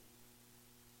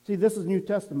 See, this is New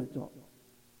Testament talk.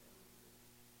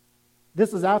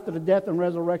 This is after the death and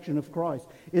resurrection of Christ.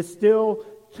 It's still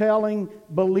telling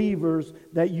believers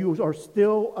that you are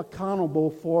still accountable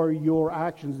for your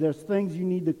actions. There's things you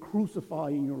need to crucify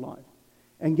in your life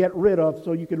and get rid of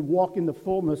so you can walk in the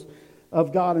fullness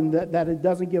of God, and that it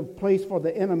doesn't give place for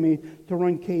the enemy to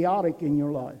run chaotic in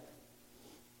your life.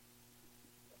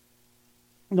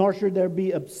 Nor should there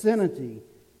be obscenity,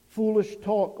 foolish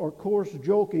talk, or coarse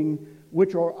joking,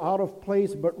 which are out of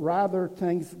place, but rather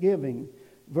thanksgiving.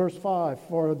 Verse 5,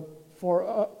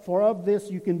 For of this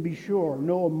you can be sure,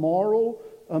 no immoral,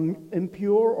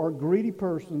 impure, or greedy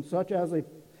person, such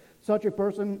a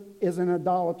person is an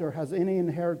idolater, has any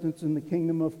inheritance in the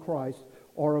kingdom of Christ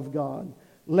or of God.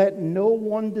 Let no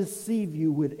one deceive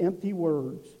you with empty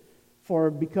words,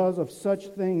 for because of such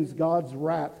things God's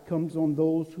wrath comes on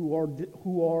those who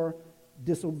are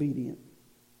disobedient.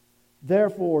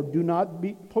 Therefore, do not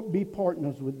be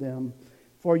partners with them,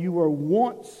 for you were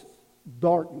once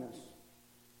darkness,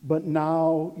 but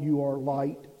now you are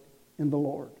light in the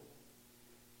Lord.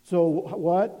 So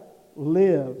what?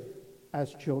 Live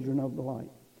as children of the light.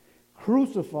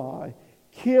 Crucify,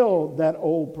 kill that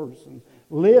old person.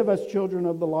 Live as children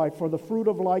of the light, for the fruit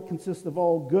of light consists of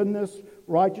all goodness,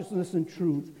 righteousness, and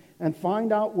truth, and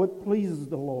find out what pleases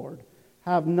the Lord.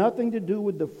 Have nothing to do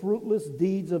with the fruitless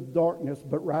deeds of darkness,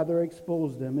 but rather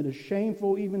expose them. It is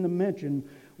shameful even to mention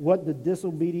what the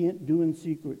disobedient do in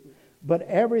secret. But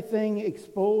everything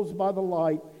exposed by the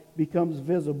light becomes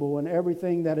visible, and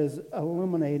everything that is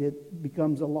illuminated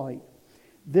becomes a light.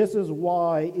 This is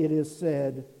why it is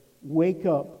said, "Wake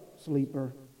up,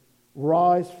 sleeper,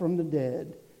 rise from the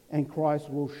dead, and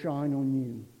Christ will shine on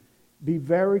you." Be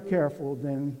very careful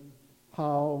then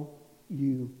how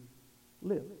you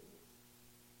live.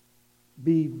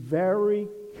 Be very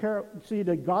careful. See,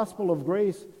 the gospel of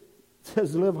grace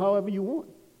says live however you want.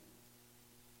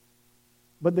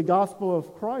 But the gospel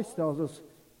of Christ tells us,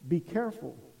 be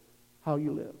careful how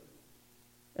you live.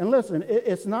 And listen,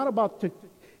 it's not about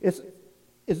it's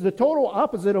the total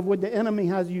opposite of what the enemy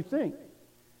has you think.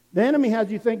 The enemy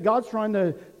has you think God's trying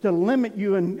to limit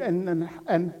you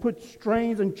and put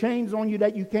strains and chains on you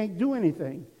that you can't do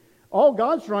anything. All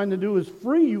God's trying to do is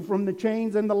free you from the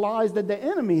chains and the lies that the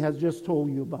enemy has just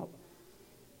told you about.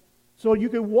 So you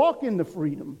can walk in the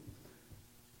freedom.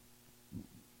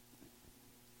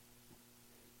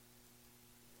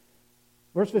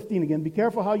 Verse 15 again, be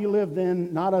careful how you live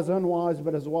then, not as unwise,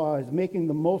 but as wise, making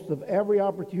the most of every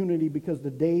opportunity because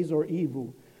the days are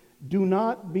evil. Do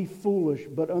not be foolish,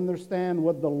 but understand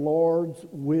what the Lord's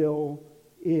will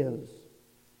is.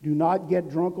 Do not get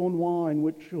drunk on wine,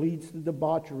 which leads to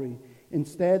debauchery.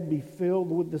 Instead, be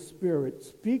filled with the Spirit,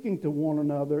 speaking to one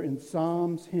another in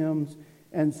psalms, hymns,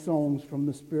 and songs from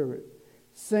the Spirit.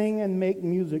 Sing and make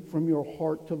music from your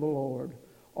heart to the Lord,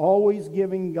 always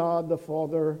giving God the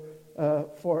Father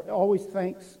always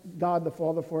thanks God the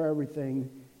Father for everything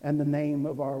and the name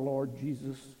of our Lord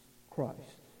Jesus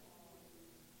Christ.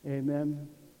 Amen.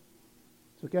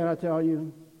 So can I tell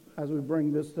you, as we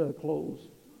bring this to a close,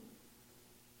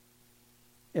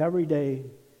 every day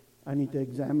I need to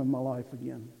examine my life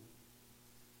again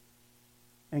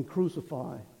and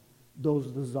crucify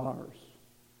those desires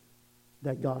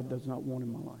that God does not want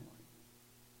in my life.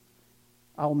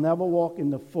 I'll never walk in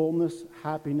the fullness,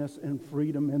 happiness, and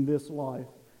freedom in this life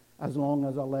as long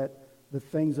as I let the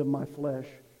things of my flesh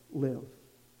live.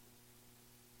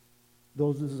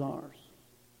 Those desires.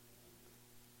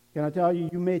 Can I tell you,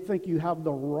 you may think you have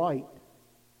the right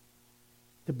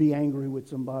to be angry with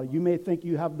somebody. You may think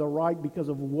you have the right because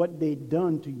of what they've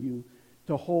done to you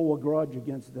to hold a grudge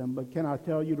against them. But can I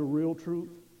tell you the real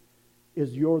truth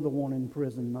is you're the one in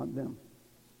prison, not them.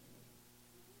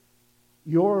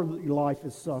 Your life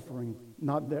is suffering,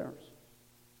 not theirs.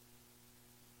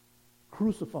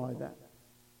 Crucify that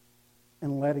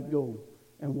and let it go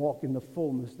and walk in the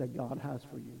fullness that God has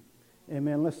for you.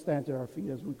 Amen. Let's stand to our feet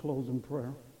as we close in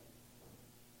prayer.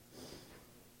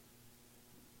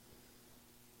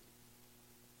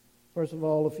 First of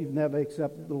all, if you've never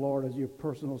accepted the Lord as your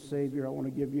personal Savior, I want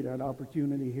to give you that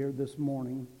opportunity here this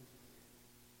morning.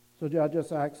 So I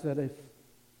just ask that if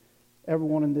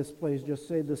everyone in this place just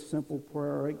say this simple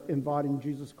prayer, inviting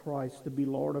Jesus Christ to be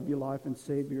Lord of your life and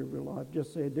Savior of your life.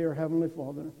 Just say, "Dear Heavenly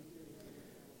Father,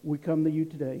 we come to you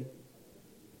today,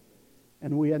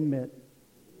 and we admit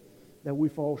that we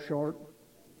fall short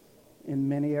in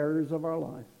many areas of our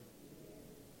life.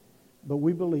 But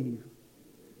we believe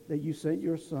that you sent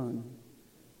your Son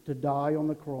to die on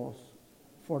the cross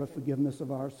for the forgiveness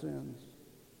of our sins.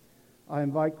 I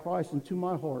invite Christ into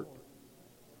my heart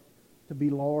to be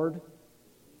Lord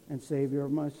and Savior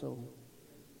of my soul.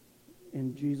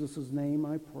 In Jesus' name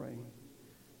I pray.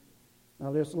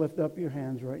 Now just lift up your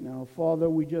hands right now. Father,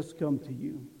 we just come to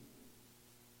you.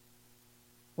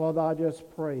 Father, I just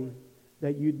pray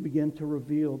that you'd begin to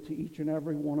reveal to each and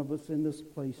every one of us in this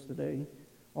place today,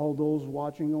 all those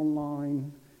watching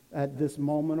online at this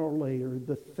moment or later,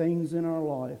 the things in our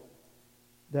life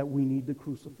that we need to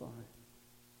crucify.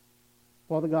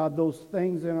 Father God, those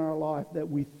things in our life that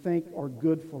we think are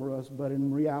good for us, but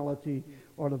in reality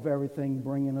are the very thing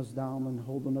bringing us down and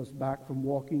holding us back from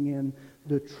walking in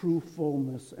the true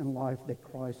fullness and life that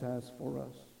Christ has for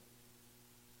us.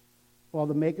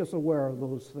 Father, make us aware of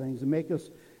those things and make us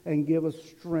and give us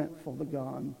strength, Father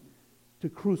God, to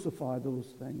crucify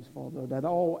those things, Father, that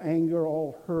all anger,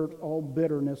 all hurt, all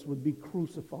bitterness would be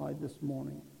crucified this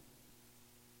morning.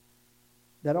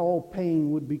 That all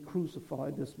pain would be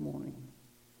crucified this morning.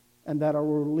 And that a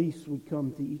release would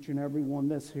come to each and every one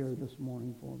that's here this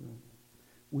morning, Father.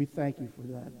 We thank you for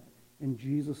that. In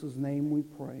Jesus' name we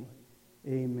pray.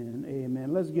 Amen.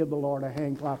 Amen. Let's give the Lord a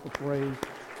hand clap of praise.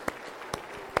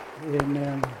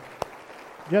 Amen.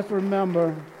 Just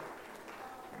remember,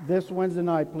 this Wednesday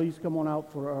night, please come on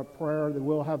out for our prayer.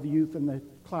 We'll have youth in the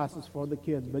classes for the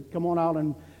kids. But come on out,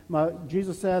 and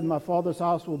Jesus said, my Father's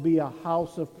house will be a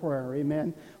house of prayer.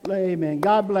 Amen. Amen.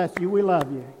 God bless you. We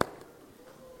love you.